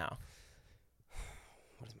like now?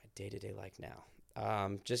 What is my day-to-day like now?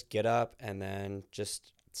 Just get up and then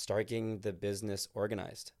just start getting the business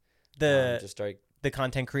organized. The Just start. the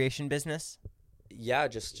content creation business. Yeah,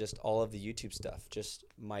 just all of the YouTube stuff. Just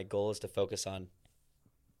my goal is to focus on.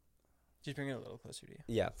 Just bring it a little closer to you.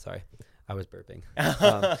 Yeah, sorry, I was burping.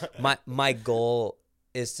 My goal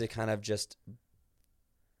is to kind of just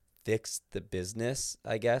fix the business,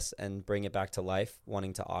 I guess, and bring it back to life.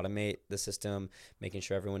 Wanting to automate the system, making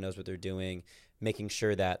sure everyone knows what they're doing, making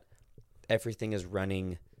sure that everything is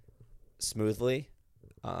running smoothly.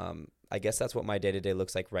 I guess that's what my day-to-day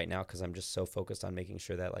looks like right now, because I'm just so focused on making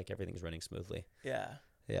sure that like everything's running smoothly. Yeah.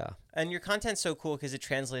 Yeah. And your content's so cool because it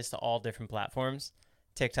translates to all different platforms: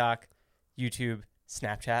 TikTok, YouTube,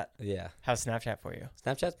 Snapchat. Yeah. How's Snapchat for you?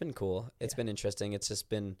 Snapchat's been cool. It's been interesting. It's just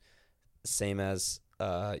been same as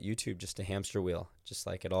YouTube, just a hamster wheel. Just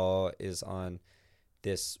like it all is on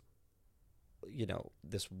this,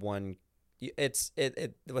 this one.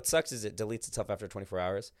 It what sucks is it deletes itself after 24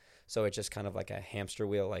 hours. So it's just kind of like a hamster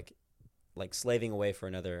wheel, like slaving away for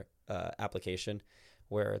another application,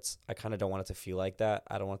 where I kind of don't want it to feel like that.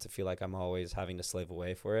 I don't want it to feel like I'm always having to slave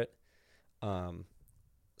away for it.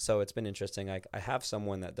 So it's been interesting. I have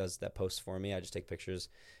someone that posts for me. I just take pictures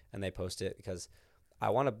and they post it, because I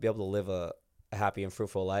want to be able to live a happy and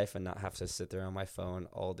fruitful life and not have to sit there on my phone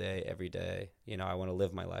all day, every day. I want to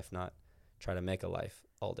live my life, not try to make a life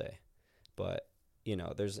all day. But,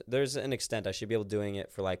 there's an extent I should be able to doing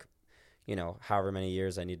it for however many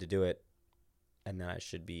years I need to do it. And then I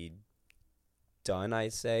should be done, I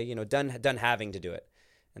say, done having to do it,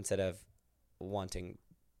 instead of wanting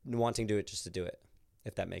to do it just to do it,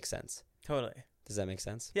 if that makes sense. Totally. Does that make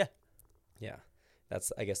sense? Yeah. Yeah.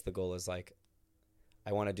 That's, I guess the goal is I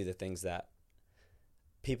want to do the things that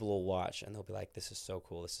people will watch and they'll be like, this is so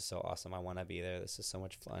cool. This is so awesome. I want to be there. This is so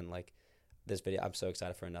much fun. Like this video, I'm so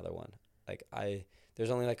excited for another one. There's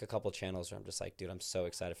only a couple channels where I'm just like, dude, I'm so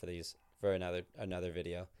excited for another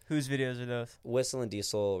video. Whose videos are those? Whistle and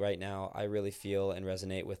Diesel right now, I really feel and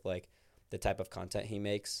resonate with the type of content he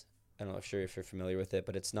makes. I don't know if you're familiar with it,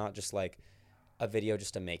 but it's not just like a video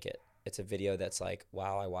just to make it. It's a video that's like,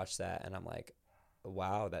 wow, I watched that and I'm like,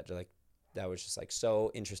 wow, that was just so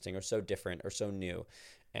interesting or so different or so new.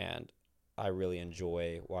 And I really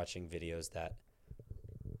enjoy watching videos that,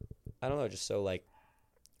 I don't know, just so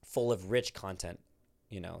full of rich content,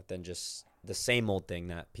 than just the same old thing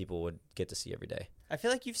that people would get to see every day. I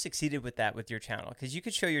feel like you've succeeded with that with your channel, because you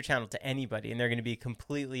could show your channel to anybody and they're going to be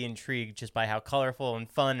completely intrigued just by how colorful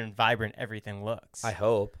and fun and vibrant everything looks. I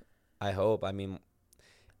hope. I mean,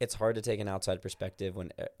 it's hard to take an outside perspective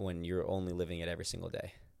when you're only living it every single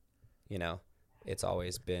day. It's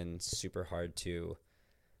always been super hard to.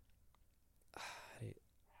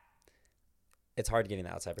 It's hard getting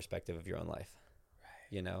the outside perspective of your own life.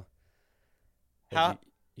 Right. How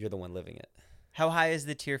you're the one living it. How high is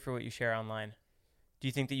the tier for what you share online? Do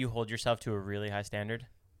you think that you hold yourself to a really high standard?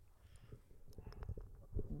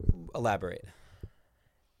 Elaborate.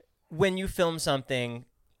 When you film something,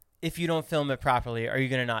 if you don't film it properly, are you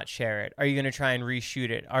going to not share it? Are you going to try and reshoot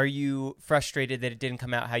it? Are you frustrated that it didn't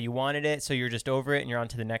come out how you wanted it, so you're just over it and you're on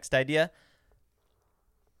to the next idea?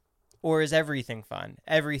 Or is everything fun?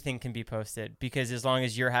 Everything can be posted, because as long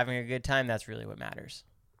as you're having a good time, that's really what matters.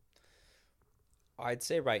 I'd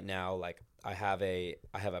say right now, I have a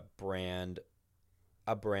brand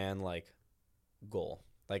goal.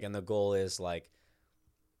 And the goal is I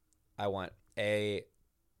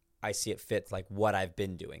see it fit what I've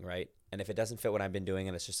been doing, right? And if it doesn't fit what I've been doing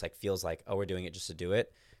and it's just feels like, oh, we're doing it just to do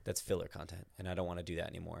it, that's filler content. And I don't want to do that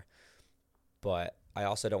anymore. But I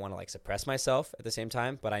also don't want to suppress myself at the same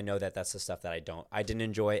time. But I know that that's the stuff that I didn't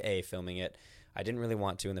enjoy filming it. I didn't really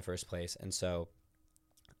want to in the first place. And so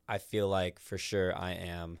I feel like for sure I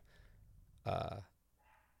am,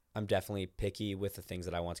 I'm definitely picky with the things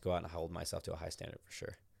that I want to go out and hold myself to a high standard for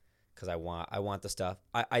sure. Because I want the stuff.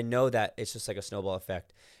 I know that it's just a snowball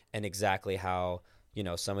effect, and exactly how,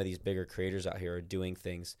 some of these bigger creators out here are doing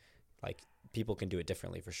things, people can do it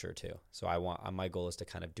differently for sure too. So my goal is to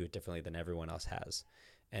kind of do it differently than everyone else has,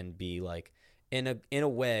 and be in a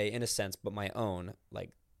way, in a sense, but my own,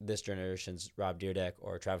 this generation's Rob Dyrdek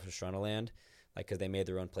or Travis Pastrana land, because they made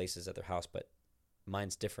their own places at their house, but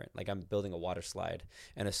mine's different. I'm building a water slide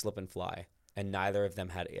and a slip and fly. And neither of them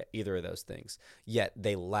had either of those things. Yet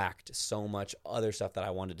they lacked so much other stuff that I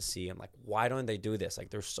wanted to see. I'm like, why don't they do this?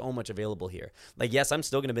 There's so much available here. Yes, I'm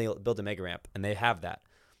still going to build a mega ramp, and they have that.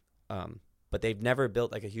 But they've never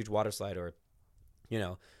built a huge water slide or,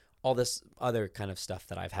 all this other kind of stuff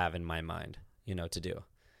that I have in my mind, to do.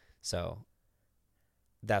 So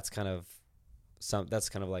that's kind of some of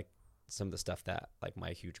the stuff that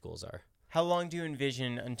my huge goals are. How long do you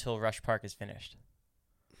envision until Rush Park is finished?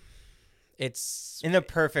 It's In the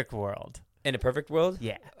perfect world. in a perfect world.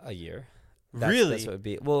 Yeah. A year. Really? That's what it would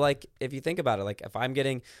be. Well, like if you think about it, like if I'm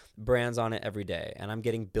getting brands on it every day and I'm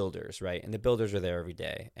getting builders, right? And the builders are there every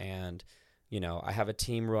day. And, you know, I have a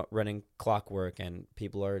team running clockwork and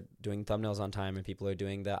people are doing thumbnails on time and people are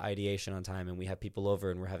doing the ideation on time. And we have people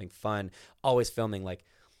over and we're having fun, always filming. Like,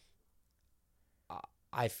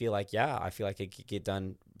 I feel like it could get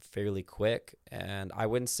done fairly quick. And I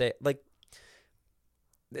wouldn't say like,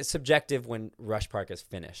 it's subjective when Rush Park is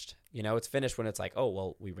finished. You know, it's finished when it's like, oh,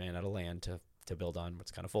 well, we ran out of land to build on.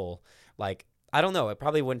 It's kind of full. Like, I don't know. It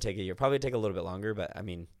probably wouldn't take a year. Probably take a little bit longer. But, I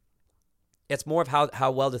mean, it's more of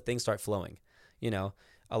how well do things start flowing. You know,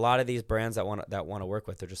 a lot of these brands that want to work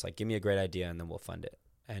with, they're just like, give me a great idea and then we'll fund it.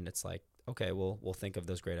 And it's like, okay, we'll think of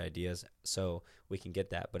those great ideas so we can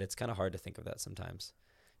get that. But it's kind of hard to think of that sometimes.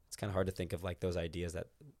 It's kind of hard to think of, like, those ideas that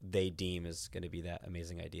they deem is going to be that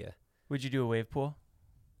amazing idea. Would you do a wave pool?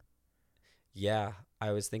 Yeah,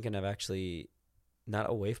 I was thinking of actually not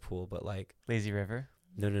a wave pool, but like Lazy River?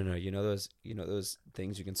 no. You know those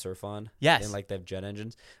things you can surf on? Yes. And like they have jet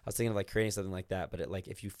engines. I was thinking of like creating something like that, but it like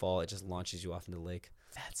if you fall, it just launches you off into the lake.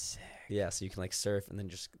 That's sick. Yeah, so you can like surf and then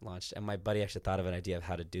just launch. And my buddy actually thought of an idea of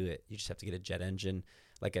how to do it. You just have to get a jet engine,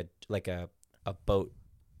 like a boat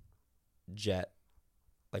jet,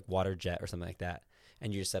 like water jet or something like that.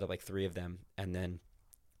 And you just set up like 3 of them, and then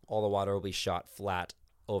all the water will be shot flat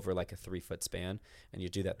over like a 3-foot span, and you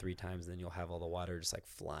do that 3 times, and then you'll have all the water just like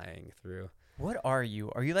flying through. What are you?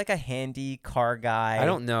 Are you like a handy car guy? I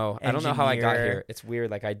don't know. I don't know how I got engineer? here. It's weird.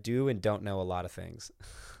 Like I do and don't know a lot of things.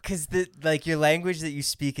 Because your language that you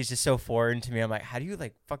speak is just so foreign to me. I'm like, how do you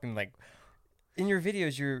like fucking like in your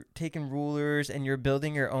videos you're taking rulers and you're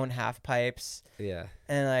building your own half pipes Yeah.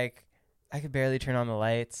 and like I could barely turn on the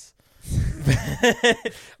lights.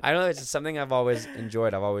 I don't know. It's just something I've always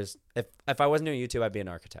enjoyed. I've always, if I wasn't doing YouTube, I'd be an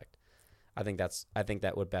architect. I think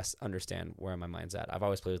that would best understand where my mind's at. I've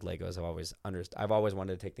always played with Legos. I've always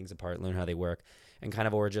wanted to take things apart, learn how they work, and kind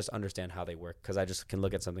of or just understand how they work. Because I just can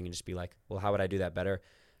look at something and just be like, well, how would I do that better?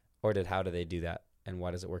 Or how do they do that? And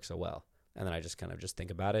why does it work so well? And then I just kind of just think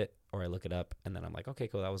about it, or I look it up, and then I'm like, okay,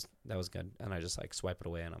 cool, that was good. And I just like swipe it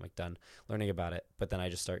away, and I'm like done learning about it. But then I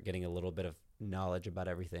just start getting a little bit of knowledge about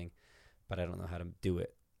everything, but I don't know how to do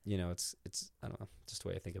it. You know, it's I don't know, just the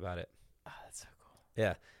way I think about it. Oh, that's so cool.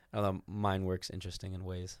 Yeah, I don't know, mine works interesting in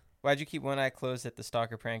ways. Why'd you keep one eye closed at the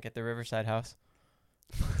stalker prank at the Riverside house?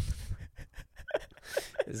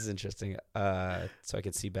 This is interesting. So I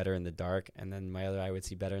could see better in the dark, and then my other eye would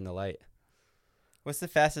see better in the light. What's the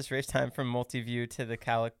fastest race time from Multiview to the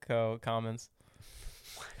Calico Commons?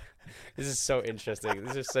 This is so interesting.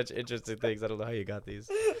 These are such interesting things. I don't know how you got these.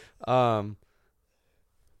 A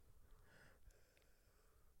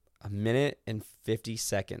minute and 50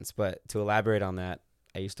 seconds. But to elaborate on that,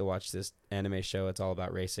 I used to watch this anime show. It's all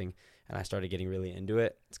about racing, and I started getting really into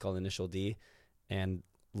it. It's called Initial D, and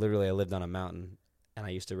literally I lived on a mountain, and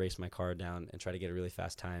I used to race my car down and try to get a really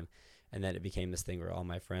fast time. And then it became this thing where all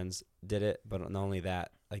my friends did it. But not only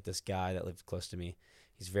that, like this guy that lived close to me,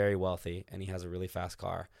 he's very wealthy, and he has a really fast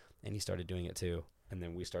car, and he started doing it too. And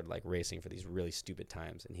then we started like racing for these really stupid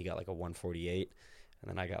times, and he got like a 148,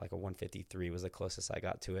 and then I got like a 153 was the closest I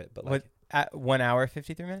got to it. But like, What, at 1 hour,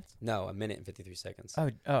 53 minutes? no, a minute and 53 seconds.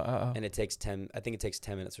 Oh. And it takes 10, I think it takes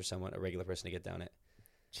 10 minutes for a regular person to get down it.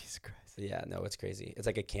 Jesus Christ. Yeah, no, it's crazy. It's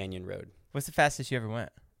like a canyon road. What's the fastest you ever went?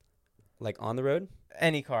 Like on the road?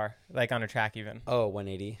 Any car, like on a track even. Oh,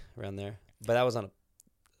 180 around there. But that was on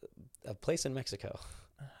a place in Mexico.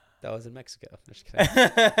 That was in Mexico. I'm just kidding.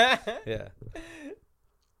 Yeah.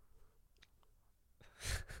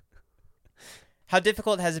 How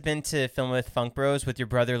difficult has it been to film with Funk Bros with your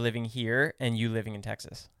brother living here and you living in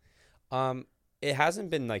Texas? It hasn't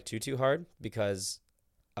been like too hard because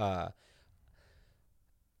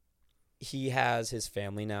he has his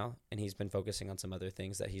family now, and he's been focusing on some other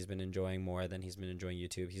things that he's been enjoying more than he's been enjoying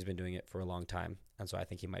YouTube. He's been doing it for a long time, and so I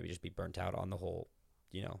think he might just be burnt out on the whole,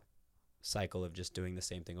 cycle of just doing the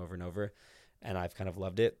same thing over and over, and I've kind of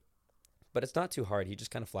loved it. But it's not too hard. He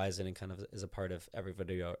just kind of flies in and kind of is a part of every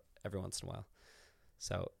video every once in a while.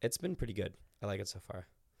 So it's been pretty good. I like it so far.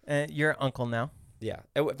 You're uncle now. Yeah.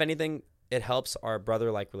 If anything, it helps our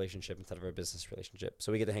brother-like relationship instead of our business relationship.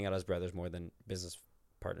 So we get to hang out as brothers more than business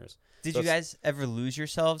partners. Did So you guys ever lose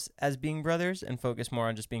yourselves as being brothers and focus more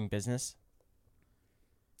on just being business?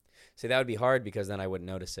 See, that would be hard because then I wouldn't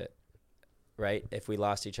notice it, right? If we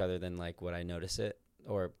lost each other, then like would I notice it?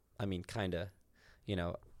 Or I mean, kind of,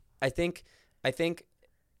 I think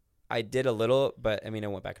I did a little, but I mean, I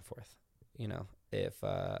went back and forth. If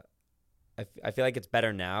I I feel like it's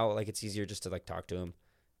better now. Like it's easier just to like talk to him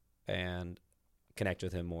and connect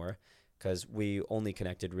with him more, because we only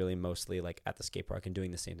connected really mostly like at the skate park and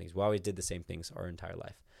doing the same things. We always did the same things our entire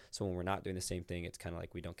life. So when we're not doing the same thing, it's kind of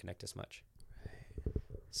like we don't connect as much.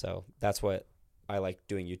 So that's what I like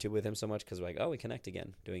doing YouTube with him so much, because we're like, oh, we connect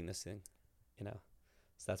again doing this thing, you know.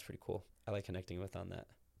 So that's pretty cool. I like connecting with on that.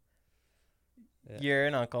 Yeah. You're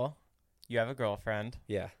an uncle. You have a girlfriend.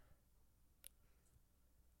 Yeah.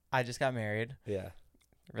 I just got married. Yeah.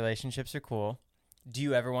 Relationships are cool. Do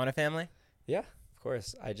you ever want a family? Yeah, of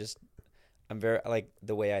course. I'm very, like,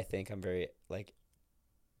 the way I think, I'm very, like,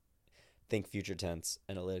 think future tense,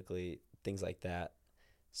 analytically, things like that.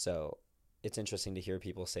 So it's interesting to hear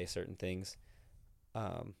people say certain things.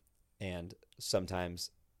 And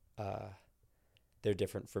sometimes they're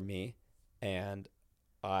different for me. And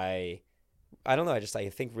I don't know. I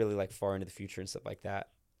think really, like, far into the future and stuff like that.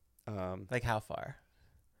 Like how far?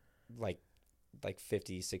 Like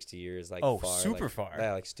 50, 60 years, like Oh, far, super like, far.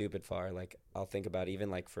 Yeah, like stupid far. Like I'll think about even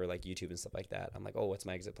like for like YouTube and stuff like that. I'm like, oh, what's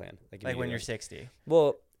my exit plan? Like when you're 60.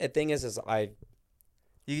 Well, the thing is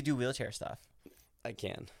You could do wheelchair stuff. I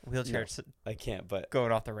can. Wheelchair I can't, but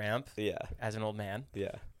going off the ramp yeah, as an old man.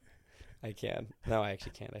 yeah, I can. No, I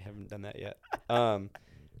actually can't. I haven't done that yet.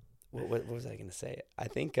 What was I gonna say? I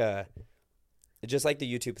think just like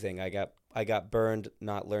the YouTube thing, I got burned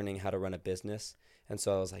not learning how to run a business. And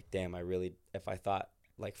so I was like, damn, if I thought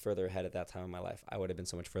like further ahead at that time in my life, I would have been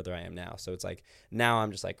so much further I am now. So it's like, now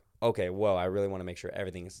I'm just like, okay, whoa, I really want to make sure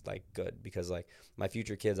everything is like good, because like my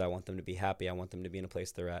future kids, I want them to be happy. I want them to be in a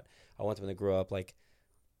place they're at. I want them to grow up like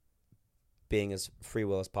being as free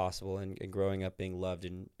will as possible, and growing up being loved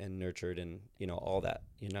and nurtured, and, you know, all that,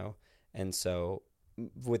 you know? And so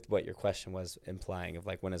with what your question was implying of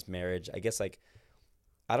like, when is marriage, I guess, like,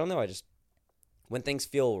 I don't know. When things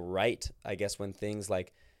feel right, I guess, when things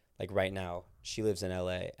like right now, she lives in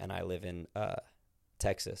LA and I live in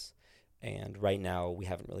Texas. And right now we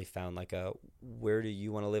haven't really found like where do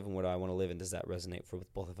you want to live and where do I want to live? And does that resonate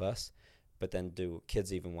with both of us? But then do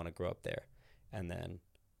kids even want to grow up there? And then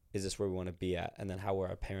is this where we want to be at? And then how will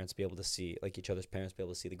our parents be able to see, like each other's parents be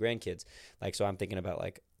able to see the grandkids? Like, so I'm thinking about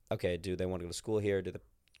like, okay, do they want to go to school here? Do the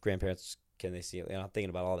grandparents, can they see it? You know, I'm thinking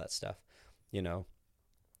about all that stuff, you know.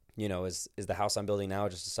 You know, is the house I'm building now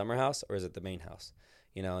just a summer house, or is it the main house?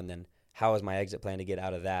 You know, and then how is my exit plan to get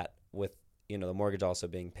out of that with, you know, the mortgage also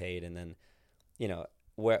being paid? And then, you know,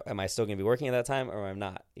 where am I still going to be working at that time, or am I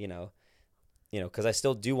not? You know, because I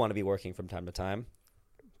still do want to be working from time to time,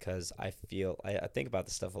 because I feel, I think about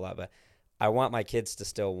this stuff a lot, but I want my kids to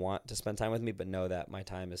still want to spend time with me, but know that my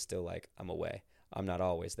time is still like, I'm away. I'm not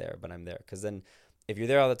always there, but I'm there. Because then if you're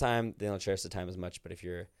there all the time, they don't cherish the time as much. But if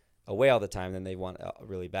you're away all the time, then they want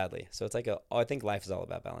really badly. So it's like I think life is all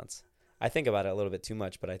about balance. I think about it a little bit too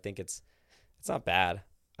much, but I think it's not bad.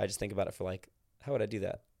 I just think about it for like, how would I do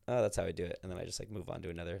that? Oh, that's how I do it. And then I just like move on to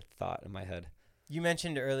another thought in my head. You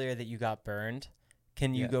mentioned earlier that you got burned.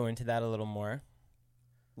 Can you go into that a little more?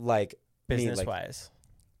 Like business wise?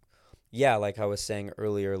 Yeah, like I was saying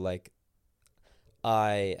earlier, like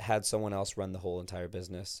I had someone else run the whole entire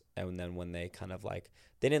business, and then when they kind of like,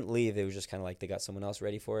 they didn't leave, it was just kind of like they got someone else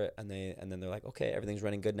ready for it, and then they're like, okay, everything's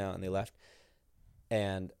running good now, and they left.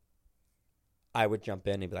 And I would jump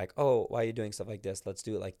in and be like, oh, why are you doing stuff like this? Let's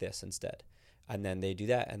do it like this instead. And then they do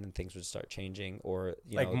that, and then things would start changing, or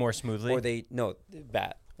like more smoothly, or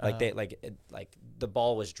bad. Like the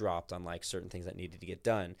ball was dropped on like certain things that needed to get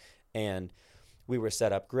done, and we were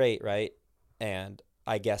set up great, right? And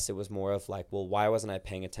I guess it was more of like, well, why wasn't I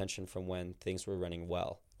paying attention from when things were running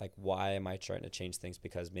well? Like, why am I trying to change things?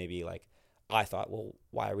 Because maybe like I thought, well,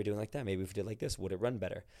 why are we doing like that? Maybe if we did like this, would it run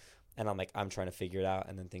better? And I'm like, I'm trying to figure it out.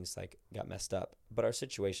 And then things like got messed up. But our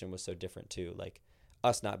situation was so different too. Like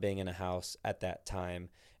us not being in a house at that time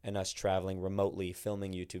and us traveling remotely,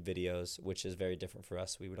 filming YouTube videos, which is very different for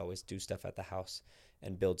us. We would always do stuff at the house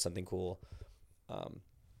and build something cool.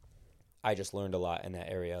 I just learned a lot in that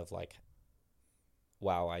area of like,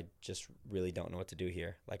 wow, I just really don't know what to do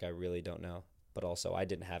here. Like, I really don't know. But also I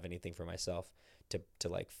didn't have anything for myself to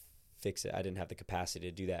like fix it. I didn't have the capacity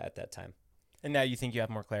to do that at that time. And now you think you have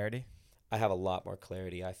more clarity? I have a lot more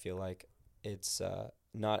clarity. I feel like it's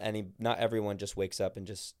not everyone just wakes up and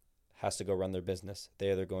just has to go run their business.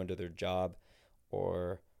 They either go into their job,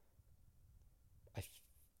 or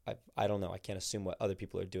I don't know. I can't assume what other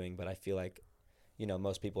people are doing, but I feel like, you know,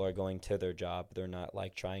 most people are going to their job. They're not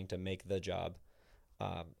like trying to make the job.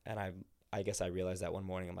 And I guess I realized that one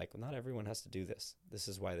morning. I'm like, well, not everyone has to do this. This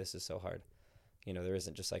is why this is so hard. You know, there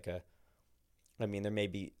isn't just like I mean, there may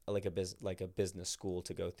be like a business school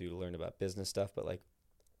to go through to learn about business stuff, but like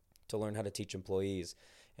to learn how to teach employees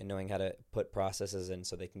and knowing how to put processes in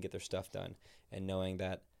so they can get their stuff done, and knowing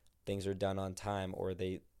that things are done on time, or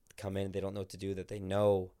they come in, they don't know what to do, that they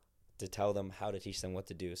know to tell them how to teach them what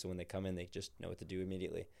to do. So when they come in, they just know what to do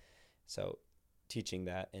immediately. So teaching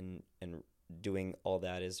that and doing all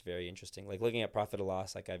that is very interesting. Like looking at profit or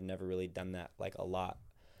loss, like I've never really done that like a lot.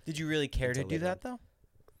 Did you really care to Until do later. that though?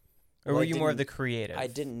 Or Well, were I you more of the didn't- creative? I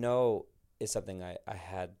didn't know it's something I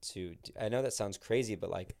had to do. I know that sounds crazy, but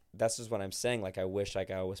like that's just what I'm saying. Like I wish like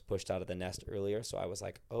I was pushed out of the nest earlier, so I was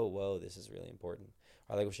like, oh whoa, this is really important.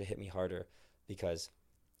 Or like it should hit me harder, because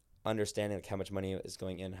understanding like how much money is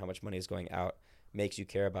going in, how much money is going out, makes you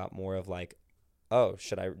care about more of like, oh,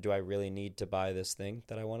 do I really need to buy this thing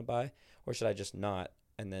that I want to buy, or should I just not,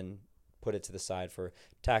 and then put it to the side for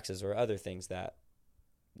taxes or other things that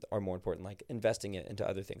are more important, like investing it into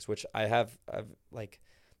other things, which I've like,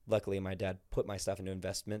 luckily my dad put my stuff into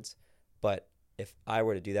investments, but if I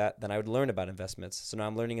were to do that, then I would learn about investments. So now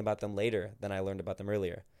I'm learning about them later than I learned about them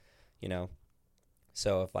earlier, you know?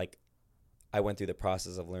 So if like I went through the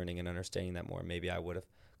process of learning and understanding that more, maybe I would have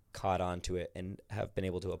caught on to it and have been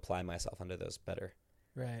able to apply myself under those better.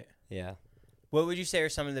 Right. Yeah. What would you say are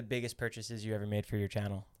some of the biggest purchases you ever made for your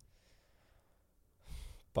channel?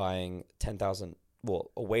 Buying 10,000,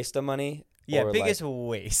 well, a waste of money. Yeah, or biggest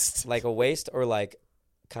waste. like a waste, or like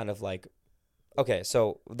kind of like, okay,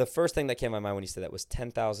 so the first thing that came to my mind when you said that was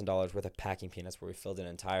 $10,000 worth of packing peanuts, where we filled an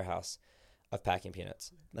entire house of packing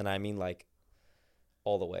peanuts. And I mean like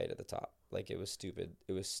all the way to the top. Like it was stupid.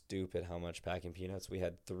 It was stupid how much packing peanuts. We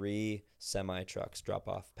had 3 semi trucks drop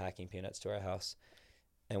off packing peanuts to our house,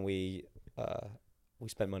 and we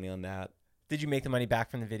spent money on that. Did you make the money back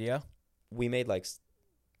from the video? We made like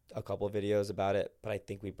a couple of videos about it, but I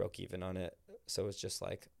think we broke even on it. So it's just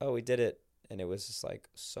like, oh, we did it. And it was just like,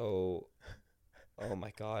 so, oh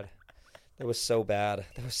my God, that was so bad.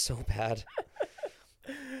 That was so bad.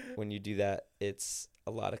 When you do that, it's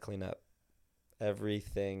a lot of cleanup.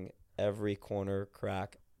 Everything, every corner,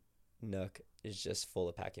 crack, nook is just full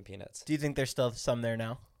of packing peanuts. Do you think there's still some there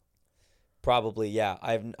now? Probably, yeah.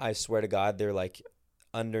 I swear to God, they're like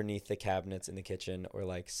underneath the cabinets in the kitchen, or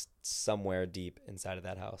like somewhere deep inside of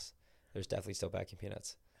that house. There's definitely still packing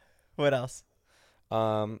peanuts. What else?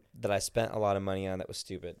 That I spent a lot of money on that was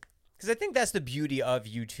stupid. Because I think that's the beauty of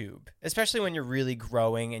YouTube, especially when you're really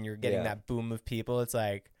growing and you're getting Yeah. that boom of people. It's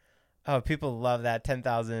like, oh, people love that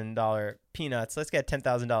 $10,000 peanuts. Let's get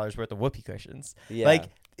 $10,000 worth of whoopee cushions. Yeah. Like,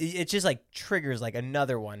 it just like triggers like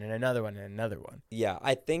another one and another one and another one. Yeah,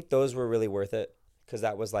 I think those were really worth it, because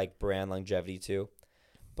that was like brand longevity too.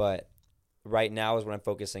 But right now is what I'm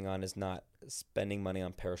focusing on, is not spending money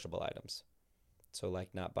on perishable items. So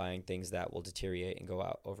like not buying things that will deteriorate and go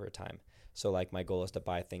out over time. So like my goal is to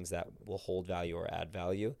buy things that will hold value or add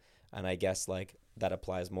value. And I guess like that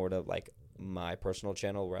applies more to like my personal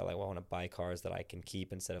channel, where I want to buy cars that I can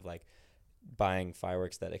keep, instead of like buying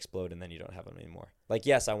fireworks that explode and then you don't have them anymore. Like,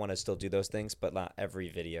 yes, I want to still do those things, but not every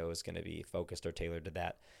video is going to be focused or tailored to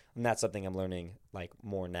that. And that's something I'm learning like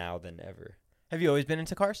more now than ever. Have you always been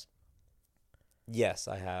into cars? Yes,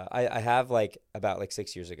 I have. I have like about like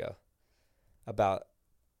 6 years ago. About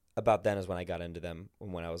then is when I got into them,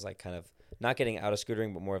 when I was like kind of not getting out of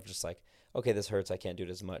scootering, but more of just like, okay, this hurts. I can't do it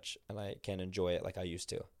as much, and I can't enjoy it like I used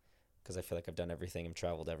to, because I feel like I've done everything and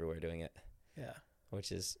traveled everywhere doing it. Yeah.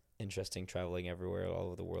 Which is interesting, traveling everywhere all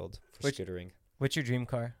over the world for Which- scootering. What's your dream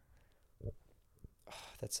car? Oh,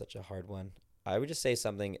 that's such a hard one. I would just say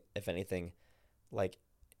something, if anything, like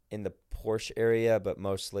in the Porsche area, but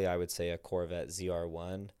mostly I would say a Corvette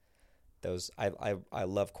ZR1. Those I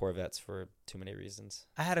love Corvettes for too many reasons.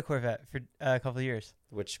 I had a Corvette for a couple of years.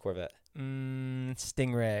 Which Corvette?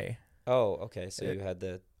 Stingray. Oh, okay. So you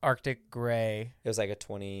had Arctic Gray. it was like a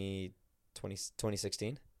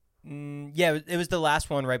 2016? Yeah, it was the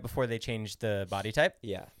last one right before they changed the body type.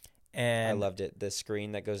 Yeah. And I loved it. The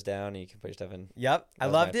screen that goes down and you can put your stuff in. Yep. I That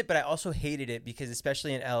was loved my- it, but I also hated it because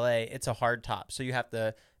especially in LA, it's a hard top. So you have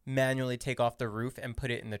to manually take off the roof and put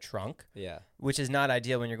it in the trunk, Yeah. which is not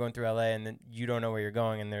ideal when you're going through LA and then you don't know where you're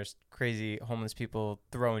going and there's crazy homeless people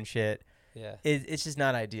throwing shit. Yeah. It's just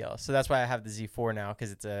not ideal. So that's why I have the Z4 now,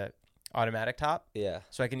 because it's a automatic top. Yeah.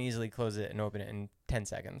 So I can easily close it and open it in 10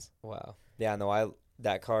 seconds. Wow. Yeah, no,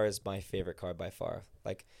 that car is my favorite car by far.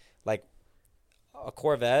 Like a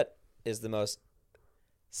Corvette is the most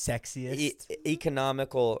Sexiest.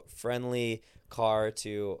 economical, friendly car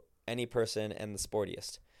to any person, and the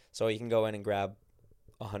sportiest. So you can go in and grab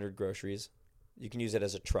 100 groceries. You can use it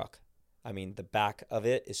as a truck. I mean, the back of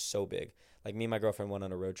it is so big. Like me and my girlfriend went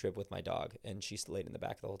on a road trip with my dog, and she laid in the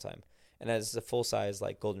back the whole time. And it's a full-size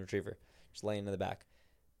like golden retriever, just laying in the back.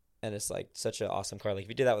 And it's like such an awesome car. Like if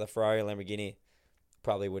you did that with a Ferrari or Lamborghini,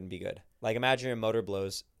 probably wouldn't be good. Like imagine your motor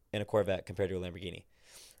blows in a Corvette compared to a Lamborghini.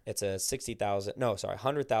 It's a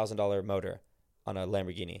 $100,000 motor on a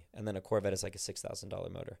Lamborghini, and then a Corvette is like a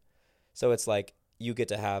 $6,000 motor. So it's like you get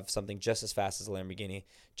to have something just as fast as a Lamborghini,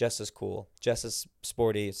 just as cool, just as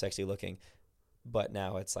sporty, sexy looking, but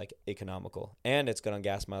now it's like economical, and it's good on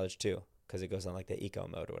gas mileage too because it goes on like the eco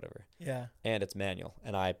mode or whatever. Yeah. And it's manual,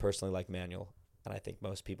 and I personally like manual, and I think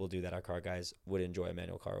most people do that. Our car guys would enjoy a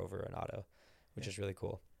manual car over an auto, which is really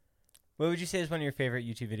cool. What would you say is one of your favorite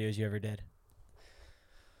YouTube videos you ever did?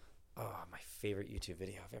 Oh, my favorite YouTube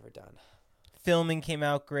video I've ever done. Filming came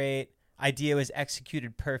out great. Idea was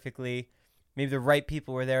executed perfectly. Maybe the right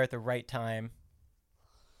people were there at the right time.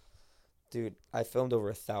 Dude, I filmed over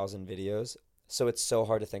 1,000 videos, so it's so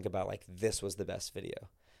hard to think about like this was the best video.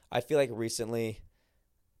 I feel like recently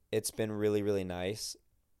it's been really, really nice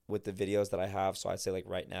with the videos that I have. So I'd say like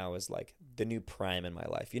right now is like the new prime in my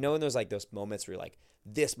life. You know, when there's like those moments where you're like,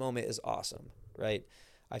 this moment is awesome, right?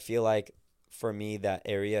 I feel like for me, that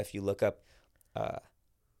area, if you look up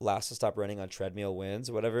last to stop running on treadmill wins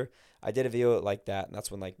or whatever, I did a video like that, and that's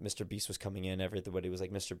when like Mr. Beast was coming in. Everybody was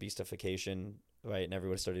like Mr. Beastification, right? And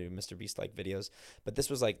everybody started doing Mr. Beast like videos. But this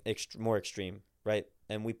was like more extreme, right?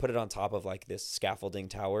 And we put it on top of like this scaffolding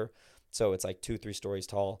tower, so it's like 2-3 stories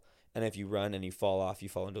tall. And if you run and you fall off, you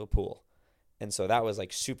fall into a pool. And so that was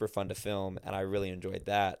like super fun to film, and I really enjoyed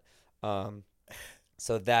that.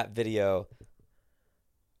 So that video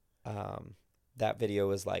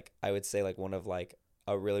was like, I would say like one of like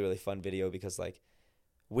a really, really fun video because like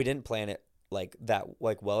we didn't plan it like that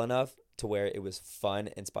like well enough to where it was fun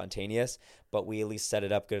and spontaneous, but we at least set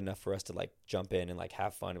it up good enough for us to like jump in and like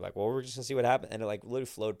have fun. Like, well, we're just gonna see what happens, and it like literally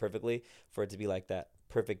flowed perfectly for it to be like that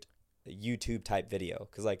perfect YouTube type video.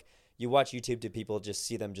 Because like you watch YouTube to people just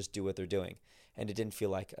see them just do what they're doing, and it didn't feel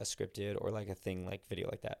like a scripted or like a thing like video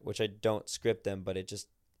like that, which I don't script them, but it just,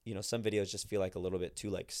 you know, some videos just feel like a little bit too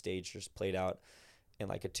like staged, just played out in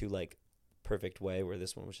like a too like perfect way, where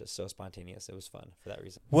this one was just so spontaneous. It was fun for that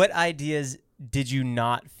reason. What ideas did you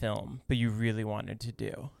not film but you really wanted to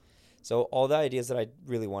do? So all the ideas that I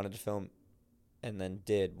really wanted to film and then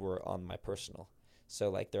did were on my personal. So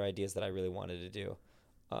like they're ideas that I really wanted to do.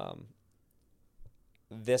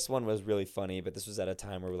 This one was really funny, but this was at a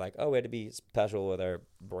time where we're like, oh, we had to be special with our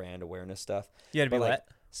brand awareness stuff. You had to be like, what?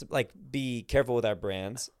 So, like be careful with our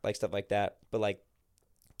brands, like stuff like that. But like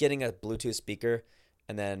getting a Bluetooth speaker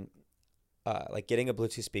and then getting a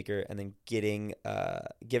Bluetooth speaker and then giving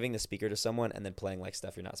the speaker to someone and then playing like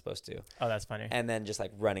stuff you're not supposed to. Oh, that's funny. And then just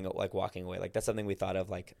like walking away. Like that's something we thought of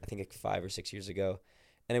like I think like 5 or 6 years ago.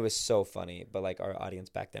 And it was so funny. But like our audience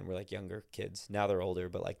back then were like younger kids. Now they're older,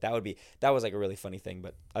 but like that was like a really funny thing.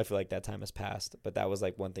 But I feel like that time has passed. But that was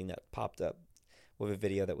like one thing that popped up with a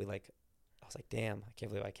video that we like. I was like, damn, I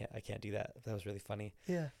can't believe I can't do that. That was really funny.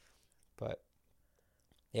 Yeah. But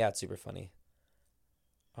yeah, it's super funny.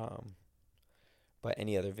 But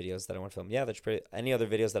any other videos that I want to film? Yeah, any other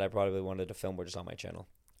videos that I probably wanted to film were just on my channel.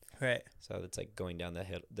 Right. So it's like going down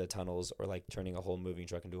the tunnels, or like turning a whole moving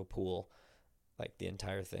truck into a pool, like the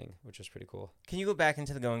entire thing, which was pretty cool. Can you go back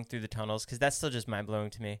into the going through the tunnels? Because that's still just mind-blowing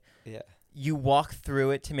to me. Yeah. You walk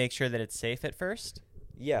through it to make sure that it's safe at first?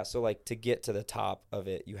 Yeah, so like to get to the top of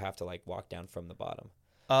it, you have to like walk down from the bottom.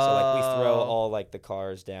 So like we throw all like the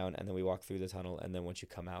cars down, and then we walk through the tunnel, and then once you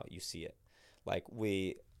come out, you see it. Like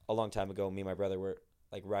a long time ago, me and my brother were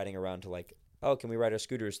like riding around to like, oh, can we ride our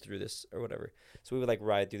scooters through this or whatever? So we would like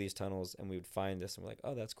ride through these tunnels, and we would find this, and we're like,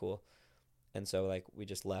 oh, that's cool. And so like we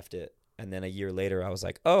just left it. And then a year later, I was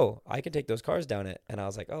like, oh, I could take those cars down it. And I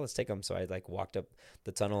was like, oh, let's take them. So I like walked up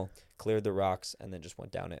the tunnel, cleared the rocks, and then just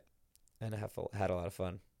went down it. And I had a lot of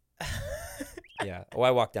fun. Yeah. Oh,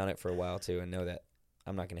 I walked down it for a while too, and know that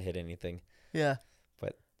I'm not going to hit anything. Yeah.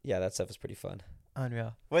 But yeah, that stuff is pretty fun.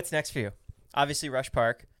 Unreal. What's next for you? Obviously Rush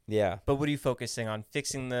Park. Yeah. But what are you focusing on?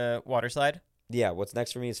 Fixing the water slide? Yeah. What's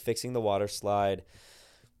next for me is fixing the water slide.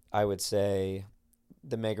 I would say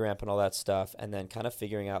the mega ramp and all that stuff, and then kind of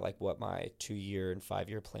figuring out like what my 2-year and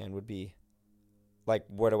 5-year plan would be. Like,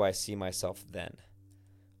 where do I see myself then?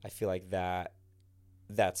 I feel like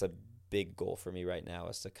that's a big goal for me right now,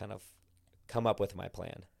 is to kind of come up with my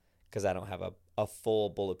plan, because I don't have a full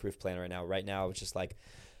bulletproof plan right now. Right now, it's just like,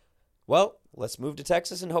 well, let's move to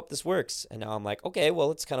Texas and hope this works. And now I'm like, okay, well,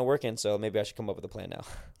 it's kind of working, so maybe I should come up with a plan now.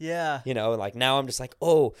 Yeah. You know, and like now I'm just like,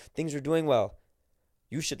 oh, things are doing well.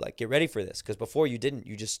 You should like get ready for this, because before you didn't.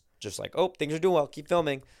 You just like, oh, things are doing well, keep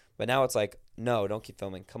filming. But now it's like, no, don't keep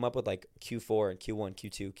filming. Come up with like Q4 and Q1,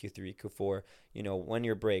 Q2, Q3, Q4. You know, when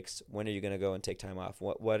your breaks, when are you going to go and take time off?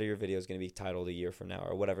 What are your videos going to be titled a year from now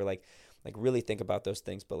or whatever? Like really think about those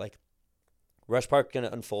things. But like Rush Park going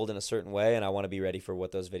to unfold in a certain way, and I want to be ready for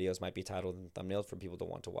what those videos might be titled and thumbnailed for people to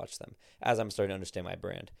want to watch them as I'm starting to understand my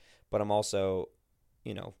brand. But I'm also,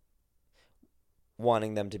 you know,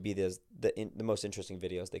 wanting them to be the most interesting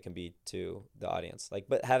videos they can be to the audience. Like,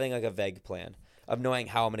 but having like a vague plan of knowing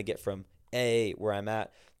how I'm going to get from A, where I'm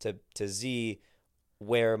at, to Z,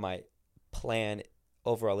 where my plan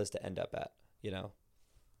overall is to end up at, you know?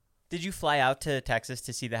 Did you fly out to Texas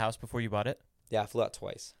to see the house before you bought it? Yeah, I flew out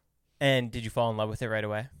twice. And did you fall in love with it right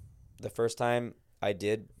away? The first time I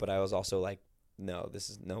did, but I was also like, no, this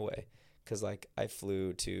is no way. Because, like, I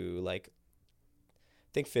flew to, like, I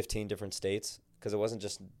think 15 different states. Because it wasn't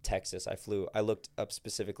just Texas. I looked up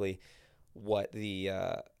specifically what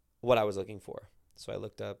I was looking for. So I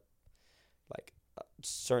looked up, like, a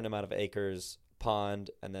certain amount of acres, pond,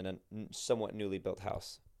 and then a somewhat newly built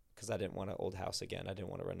house. Because I didn't want an old house again. I didn't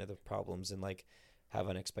want to run into problems and, like, have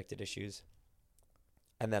unexpected issues.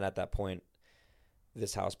 And then at that point,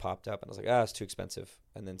 this house popped up, and I was like, it's too expensive.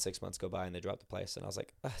 And then 6 months go by, and they dropped the price, and I was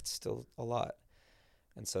like, it's still a lot.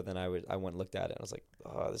 And so then I went and looked at it, and I was like,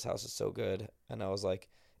 this house is so good. And I was like,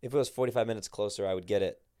 if it was 45 minutes closer, I would get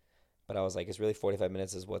it. But I was like, it's really 45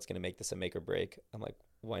 minutes is what's going to make this a make or break. I'm like,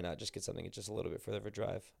 why not just get something just a little bit further of a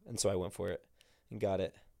drive? And so I went for it and got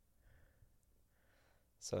it.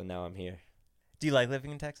 So now I'm here. Do you like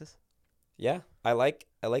living in Texas? Yeah, I like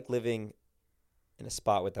living in a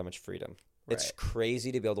spot with that much freedom. Right. It's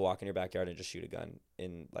crazy to be able to walk in your backyard and just shoot a gun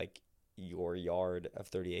in like your yard of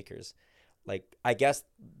 30 acres. Like, I guess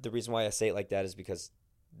the reason why I say it like that is because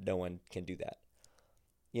no one can do that.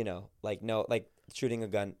 You know, like, no, like shooting a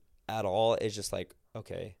gun at all is just like,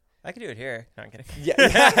 okay. I could do it here. No, I'm kidding.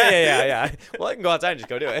 Yeah. Well, I can go outside and just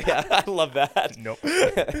go do it. Yeah, I love that. Nope.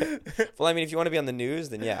 Well, I mean, if you want to be on the news,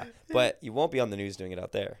 then yeah. But you won't be on the news doing it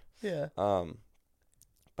out there. Yeah.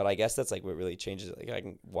 But I guess that's like what really changes it. Like, I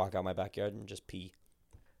can walk out my backyard and just pee.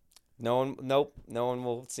 No one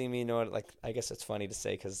will see me. Like, I guess it's funny to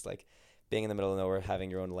say because like being in the middle of nowhere, having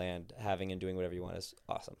your own land, having and doing whatever you want is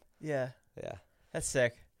awesome. Yeah. Yeah. That's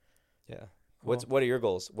sick. Yeah. Cool. What are your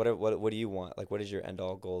goals? What do you want? Like, what is your end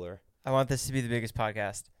all goal or? I want this to be the biggest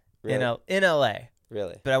podcast Really? in LA.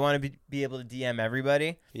 Really? But I want to be able to DM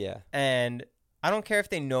everybody. Yeah. And I don't care if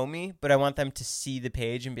they know me, but I want them to see the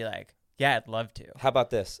page and be like, yeah, I'd love to. How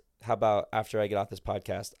about this? How about after I get off this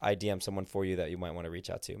podcast, I DM someone for you that you might want to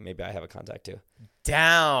reach out to? Maybe I have a contact too.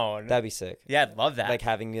 Down. That'd be sick. Yeah, I'd love that. Like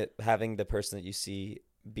having the person that you see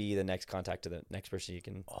be the next contact to the next person you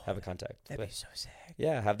can have a contact That'd with. be so sick.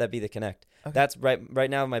 Yeah, have that be the connect. Okay. That's right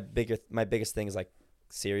now my biggest thing is like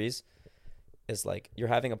series is like you're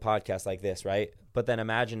having a podcast like this, right? But then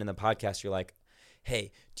imagine in the podcast you're like,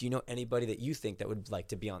 hey, do you know anybody that you think that would like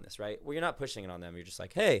to be on this, right? Well, you're not pushing it on them. You're just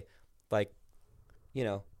like, hey, like, you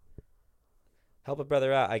know, help a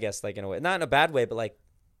brother out, I guess, like in a way. Not in a bad way, but like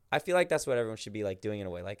I feel like that's what everyone should be like doing in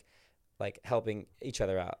a way, like helping each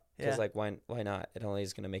other out. Because like why not? It only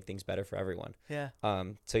is going to make things better for everyone. Yeah.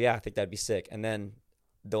 So yeah, I think that'd be sick. And then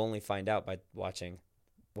they'll only find out by watching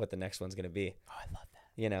what the next one's going to be. Oh, I love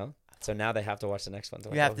that. You know? So now they have to watch the next one.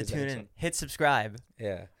 You have to tune in. Hit subscribe.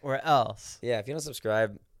 Yeah. Or else. Yeah, if you don't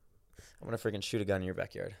subscribe, I'm going to freaking shoot a gun in your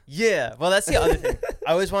backyard. Yeah. Well, that's the other thing.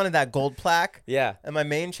 I always wanted that gold plaque. Yeah. And my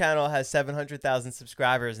main channel has 700,000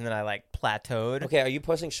 subscribers, and then I like plateaued. Okay, are you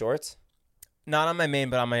posting shorts? Not on my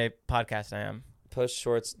main, but on my podcast I am. Post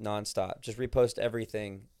shorts nonstop. Just repost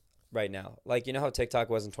everything right now. Like, you know how TikTok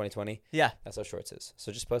was in 2020? Yeah. That's how shorts is.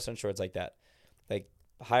 So just post on shorts like that. Like,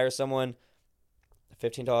 hire someone,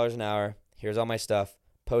 $15 an hour. Here's all my stuff.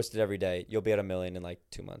 Post it every day. You'll be at 1 million in like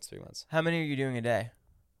 2 months, 3 months. How many are you doing a day?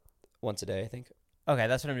 Once a day, I think. Okay,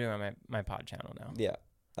 that's what I'm doing on my pod channel now. Yeah.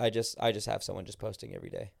 I just have someone just posting every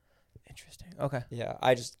day. Interesting. Okay. Yeah,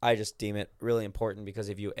 I just deem it really important because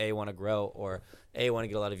if you want to grow or want to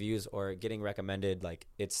get a lot of views or getting recommended, like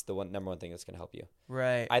it's the number one thing that's going to help you.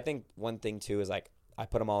 Right. I think one thing too is like I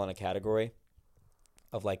put them all in a category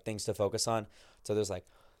of like things to focus on. So there's like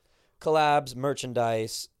collabs,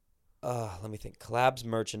 merchandise, let me think. Collabs,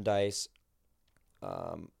 merchandise,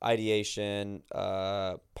 ideation,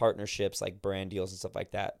 partnerships, like brand deals and stuff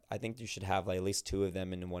like that. I think you should have like at least 2 of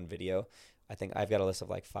them in one video. I think I've got a list of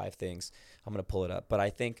like 5 things. I'm going to pull it up. But I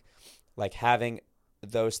think like having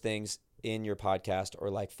those things in your podcast or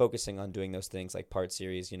like focusing on doing those things like part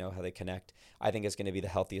series, you know, how they connect, I think is going to be the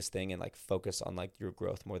healthiest thing and like focus on like your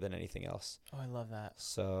growth more than anything else. Oh, I love that.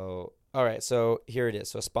 So, all right. So here it is.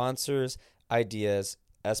 So sponsors, ideas,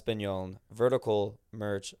 Espanol, vertical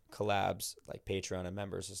merch, collabs, like Patreon and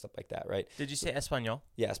members and stuff like that, right? Did you say Espanol?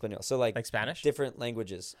 Yeah, Espanol. So like Spanish? different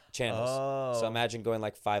languages, channels. Oh. So imagine going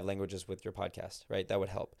like 5 languages with your podcast, right? That would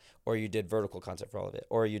help. Or you did vertical content for all of it.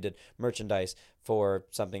 Or you did merchandise for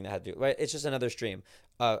something that had to do, right? It's just another stream.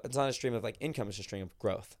 It's not a stream of like income, it's a stream of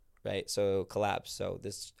growth, right? So collabs. So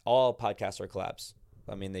all podcasts are collabs.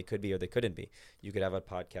 I mean, they could be or they couldn't be. You could have a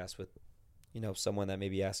podcast with, someone that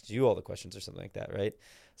maybe asks you all the questions or something like that, right?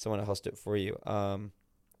 Someone to host it for you.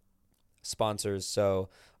 Sponsors. So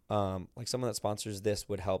like someone that sponsors this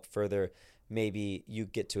would help further. Maybe you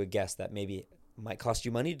get to a guest that maybe might cost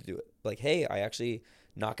you money to do it. Like, hey, I actually,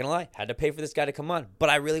 not going to lie, had to pay for this guy to come on, but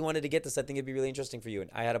I really wanted to get this. I think it'd be really interesting for you.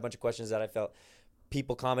 And I had a bunch of questions that I felt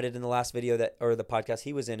people commented in the last video or the podcast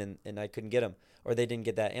he was in, and I couldn't get them, or they didn't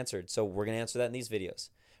get that answered. So we're going to answer that in these videos.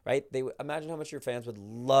 Right? Imagine how much your fans would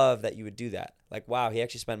love that you would do that. Like, wow, he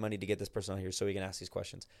actually spent money to get this person on here so we can ask these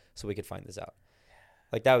questions, so we could find this out.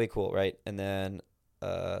 Like, that would be cool, right? And then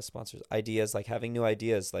sponsors, ideas, like having new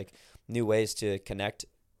ideas, like new ways to connect.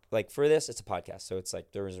 Like for this, it's a podcast, so it's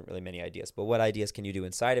like there isn't really many ideas. But what ideas can you do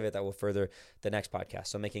inside of it that will further the next podcast?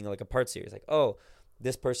 So making like a part series, like, oh,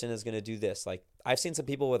 this person is going to do this. Like I've seen some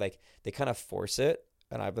people with like, they kind of force it,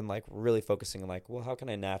 and I've been like really focusing on like, well, how can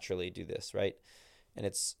I naturally do this, right? And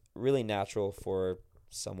it's really natural for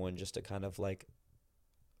someone just to kind of like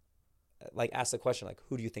ask the question, like,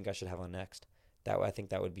 who do you think I should have on next? I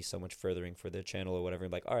think that would be so much furthering for the channel or whatever.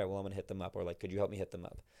 Like, all right, well, I'm going to hit them up, or like, could you help me hit them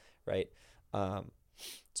up? Right.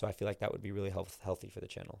 So I feel like that would be really healthy for the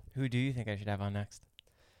channel. Who do you think I should have on next?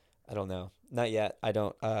 I don't know. Not yet. I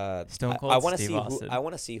don't. Stone Cold I want to Steve see Austin. I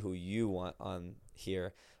want to see who you want on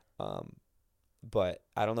here. But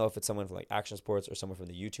I don't know if it's someone from like action sports or someone from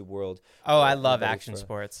the YouTube world. Oh, I love anybody action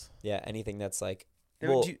sports. Yeah, anything that's like.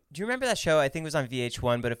 Do you remember that show? I think it was on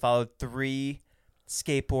VH1, but it followed 3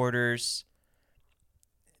 skateboarders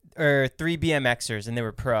or 3 BMXers, and they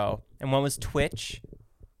were pro. And one was Twitch,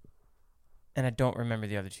 and I don't remember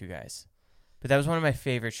the other 2 guys. But that was one of my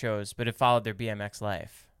favorite shows, but it followed their BMX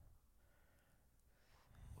life.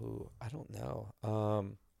 Ooh, I don't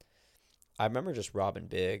know. I remember just Robin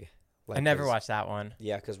Big. I never watched that one.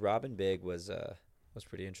 Yeah, because Robin Big was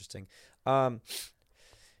pretty interesting. Yeah,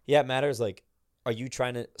 it matters. Like, are you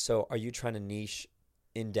trying to niche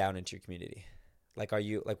down into your community?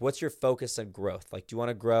 Like, what's your focus on growth? Like, do you want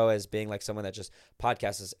to grow as being like someone that just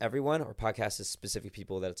podcasts everyone, or podcasts specific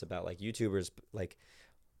people that it's about, like YouTubers? Like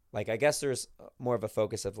I guess there's more of a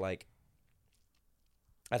focus of like,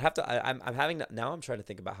 I'm trying to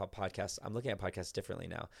think about how podcasts, I'm looking at podcasts differently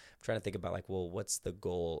now. I'm trying to think about like, well, what's the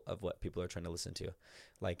goal of what people are trying to listen to?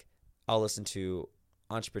 Like, I'll listen to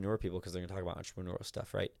entrepreneur people because they're going to talk about entrepreneurial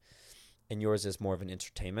stuff, right? And yours is more of an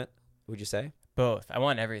entertainment, would you say? Both. I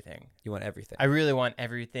want everything. You want everything. I really want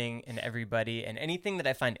everything and everybody and anything that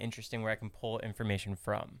I find interesting where I can pull information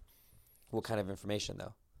from. What kind of information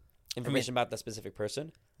though? Information about the specific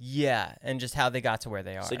person? Yeah, and just how they got to where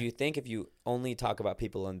they are. So do you think if you only talk about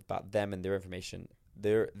people and about them and their information,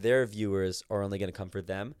 their viewers are only going to come for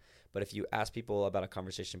them? But if you ask people about a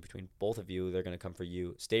conversation between both of you, they're going to come for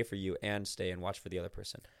you, stay for you, and stay and watch for the other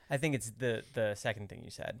person. I think it's the second thing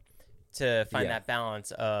you said. To find that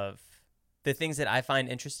balance of the things that I find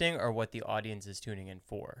interesting are what the audience is tuning in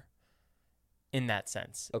for. In that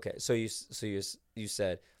sense. Okay, so you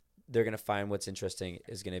said they're going to find what's interesting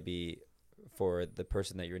is going to be for the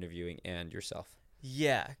person that you're interviewing and yourself.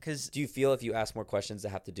 Yeah, because... Do you feel if you ask more questions that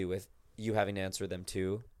have to do with you having to answer them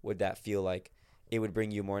too, would that feel like it would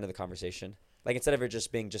bring you more into the conversation? Like, instead of it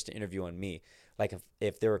just being just an interview on me, like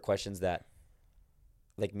if there were questions that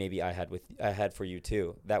like maybe I had for you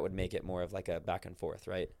too, that would make it more of like a back and forth,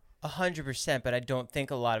 right? 100%, but I don't think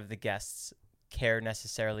a lot of the guests care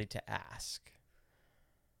necessarily to ask.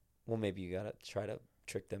 Well, maybe you got to try to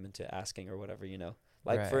trick them into asking or whatever,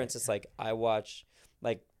 Like, right. For instance, like I watch,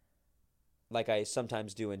 like I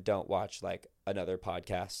sometimes do and don't watch like another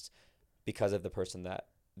podcast because of the person that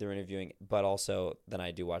they're interviewing, but also then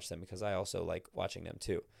I do watch them because I also like watching them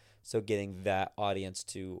too. So getting that audience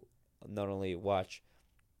to not only watch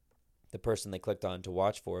the person they clicked on to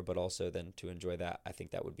watch for, but also then to enjoy that, I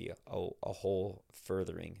think that would be a whole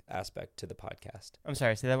furthering aspect to the podcast. I'm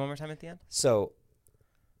sorry, say that one more time at the end. So,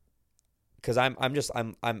 because I'm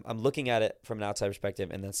looking at it from an outside perspective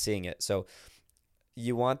and then seeing it. So,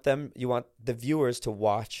 you want the viewers to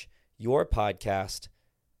watch your podcast,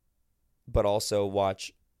 but also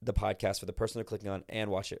watch the podcast for the person they're clicking on and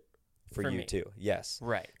watch it for you me. too. Yes.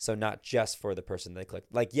 Right. So not just for the person they click.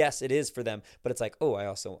 Like, yes, it is for them, but it's like, oh,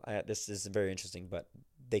 this is very interesting, but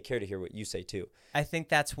they care to hear what you say too. I think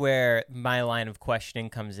that's where my line of questioning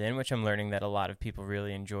comes in, which I'm learning that a lot of people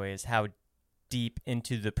really enjoy, is how deep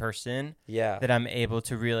into the person Yeah. that I'm able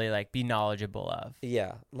to really like be knowledgeable of.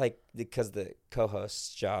 Yeah, like because the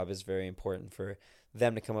co-host's job is very important for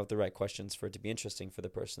them to come up with the right questions for it to be interesting for the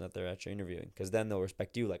person that they're actually interviewing, because then they'll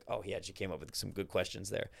respect you, like, oh, he actually came up with some good questions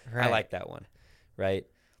there. I Right. like that one, right?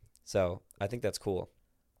 So I think that's cool.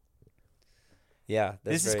 Yeah,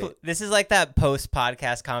 that's This is very, cool. This is like that post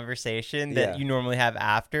podcast conversation that Yeah. you normally have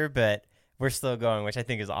after, but we're still going, which I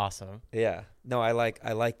think is awesome. Yeah, no, I like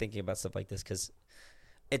thinking about stuff like this because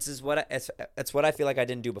it's what I feel like I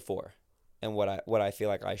didn't do before, and what I feel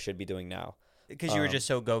like I should be doing now. Because you were just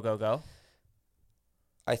so go.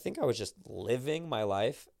 I think I was just living my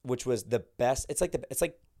life, which was the best. It's like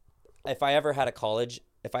if I ever had college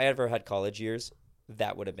years,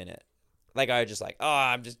 that would have been it. Like I was just like, oh,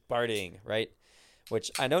 I'm just partying, right?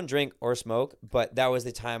 Which I don't drink or smoke, but that was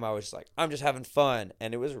the time I was just like, I'm just having fun,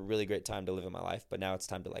 and it was a really great time to live in my life. But now it's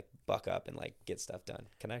time to like buck up and like get stuff done.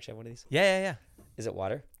 Can I actually have one of these? Yeah. Is it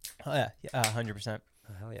water? Oh yeah, 100%.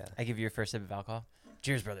 Oh, hell yeah. I give you your first sip of alcohol.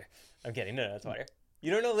 Cheers, brother. I'm kidding. No, it's water.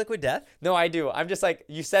 You don't know Liquid Death? No, I do. I'm just like,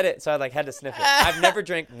 you said it, so I like had to sniff it. I've never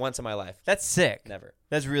drank once in my life. That's sick. Never.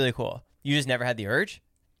 That's really cool. You just never had the urge?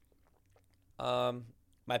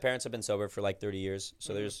 My parents have been sober for like 30 years,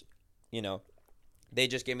 so there's, they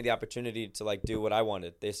just gave me the opportunity to like do what I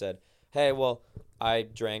wanted. They said, hey, well, I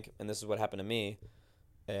drank and this is what happened to me,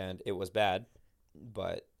 and it was bad,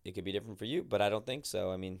 but it could be different for you, but I don't think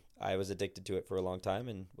so. I mean, I was addicted to it for a long time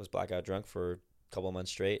and was blackout drunk for a couple of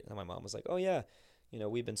months straight, and my mom was like, oh yeah,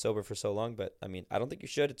 we've been sober for so long, but I mean, I don't think you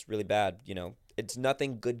should. It's really bad. It's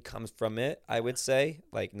nothing good comes from it, I would say,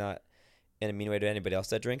 like not in a mean way to anybody else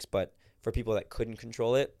that drinks, but for people that couldn't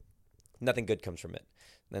control it, nothing good comes from it.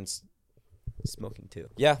 And then smoking too.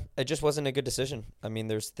 Yeah, it just wasn't a good decision. I mean,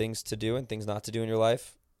 there's things to do and things not to do in your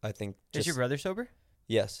life. I think. Is your brother sober?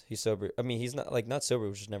 Yes, he's sober. I mean, he's not sober.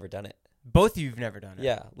 We've just never done it. Both of you've never done it.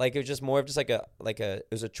 Yeah, like it was just more of just it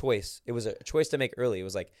was a choice. It was a choice to make early. It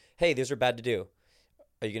was like, hey, these are bad to do.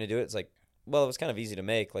 Are you gonna do it? It's like, well, it was kind of easy to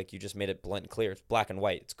make. Like you just made it blunt and clear. It's black and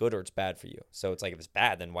white. It's good or it's bad for you. So it's like if it's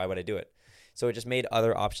bad, then why would I do it? So it just made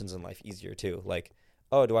other options in life easier too. Like,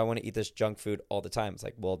 oh, do I want to eat this junk food all the time? It's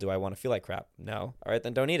like, well, do I want to feel like crap? No. All right,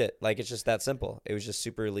 then don't eat it. Like it's just that simple. It was just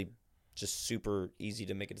super easy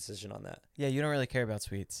to make a decision on that. Yeah, you don't really care about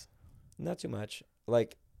sweets. Not too much.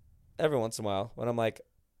 Like every once in a while when I'm like,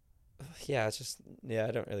 yeah,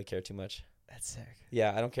 I don't really care too much. That's sick.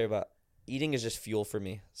 Yeah, I don't care about eating is just fuel for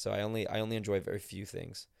me. So I only enjoy very few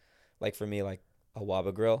things. Like for me, like a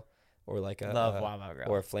Waba grill or like Love Waba grill.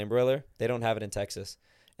 or a flame broiler. They don't have it in Texas.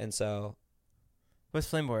 And so What's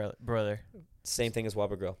flame broiler? same thing as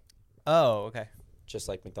Waba grill. Oh, okay. Just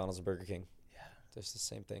like McDonald's and Burger King. Yeah. Just the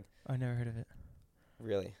same thing. I never heard of it.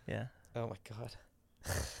 Really? Yeah. Oh my God.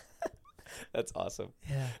 That's awesome.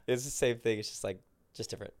 Yeah. It's the same thing. It's just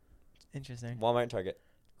different. Interesting. Walmart and Target.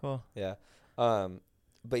 Cool. Yeah.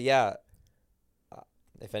 But yeah,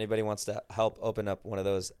 if anybody wants to help open up one of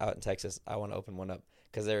those out in Texas, I want to open one up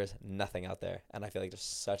because there is nothing out there. And I feel like there's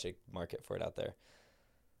such a market for it out there.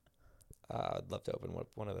 I'd love to open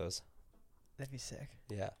one of those. That'd be sick.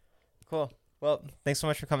 Yeah. Cool. Well, thanks so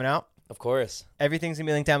much for coming out. Of course. Everything's going to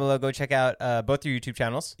be linked down below. Go check out both your YouTube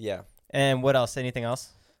channels. Yeah. And what else? Anything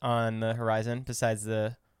else on the horizon besides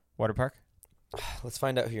the water park? Let's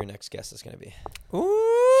find out who your next guest is going to be.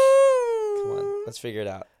 Ooh. Come on. Let's figure it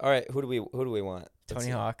out. All right. Who do we want? Let's Tony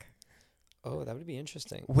see. Hawk. Oh, that would be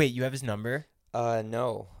interesting. Wait, you have his number?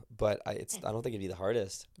 No, but I don't think it'd be the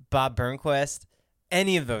hardest. Bob Burnquist?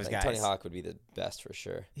 Any of those Like guys? Tony Hawk would be the best for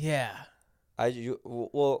sure. Yeah.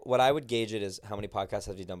 Well, what I would gauge it is how many podcasts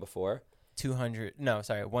have you done before?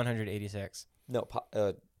 186. No,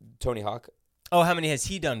 Tony Hawk. Oh, how many has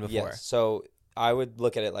he done before? Yes. So I would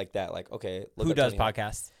look at it like that. Like, okay, look Who at does Tony Hawk.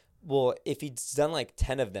 podcasts? Well, if he's done like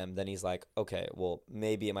 10 of them, then he's like, okay, well,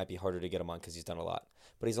 maybe it might be harder to get him on because he's done a lot.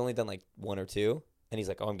 But he's only done like 1 or 2, and he's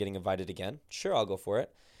like, oh, I'm getting invited again. Sure, I'll go for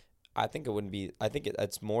it. I think it wouldn't be. I think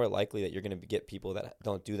it's more likely that you're going to get people that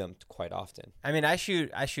don't do them quite often. I mean, I shoot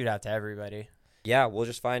out to everybody. Yeah, we'll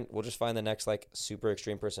just find the next like super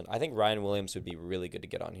extreme person. I think Ryan Williams would be really good to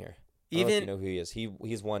get on here. I don't know if you know who he is.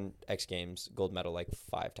 He's won X Games gold medal like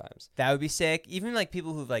 5 times. That would be sick. Even like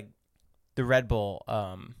people who've like the Red Bull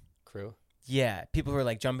Crew. Yeah, people who are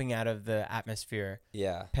like jumping out of the atmosphere,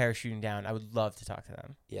 Yeah. parachuting down. I would love to talk to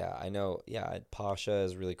them. Yeah, I know. Yeah, Pasha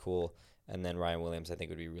is really cool, and then Ryan Williams I think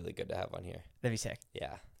would be really good to have on here. That'd be sick.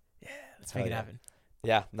 Yeah. Yeah, let's make Hell it yeah. happen.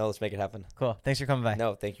 Yeah, no, let's make it happen. Cool. Thanks for coming by.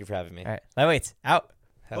 No, thank you for having me. All right. Lightweights out.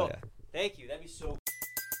 Hell Cool. yeah. Thank you. That'd be so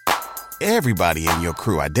Everybody in your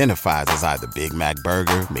crew identifies as either Big Mac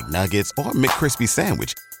Burger, McNuggets, or McCrispy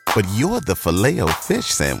Sandwich. But you're the Filet-O-Fish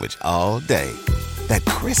Sandwich all day. That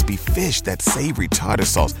crispy fish, that savory tartar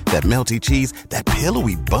sauce, that melty cheese, that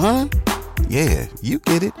pillowy bun. Yeah, you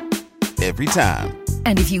get it. Every time.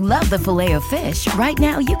 And if you love the Filet-O-Fish, right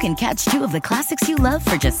now you can catch 2 of the classics you love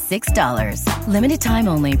for just $6. Limited time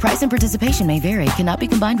only. Price and participation may vary. Cannot be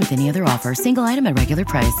combined with any other offer. Single item at regular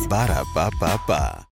price. Ba-da-ba-ba-ba.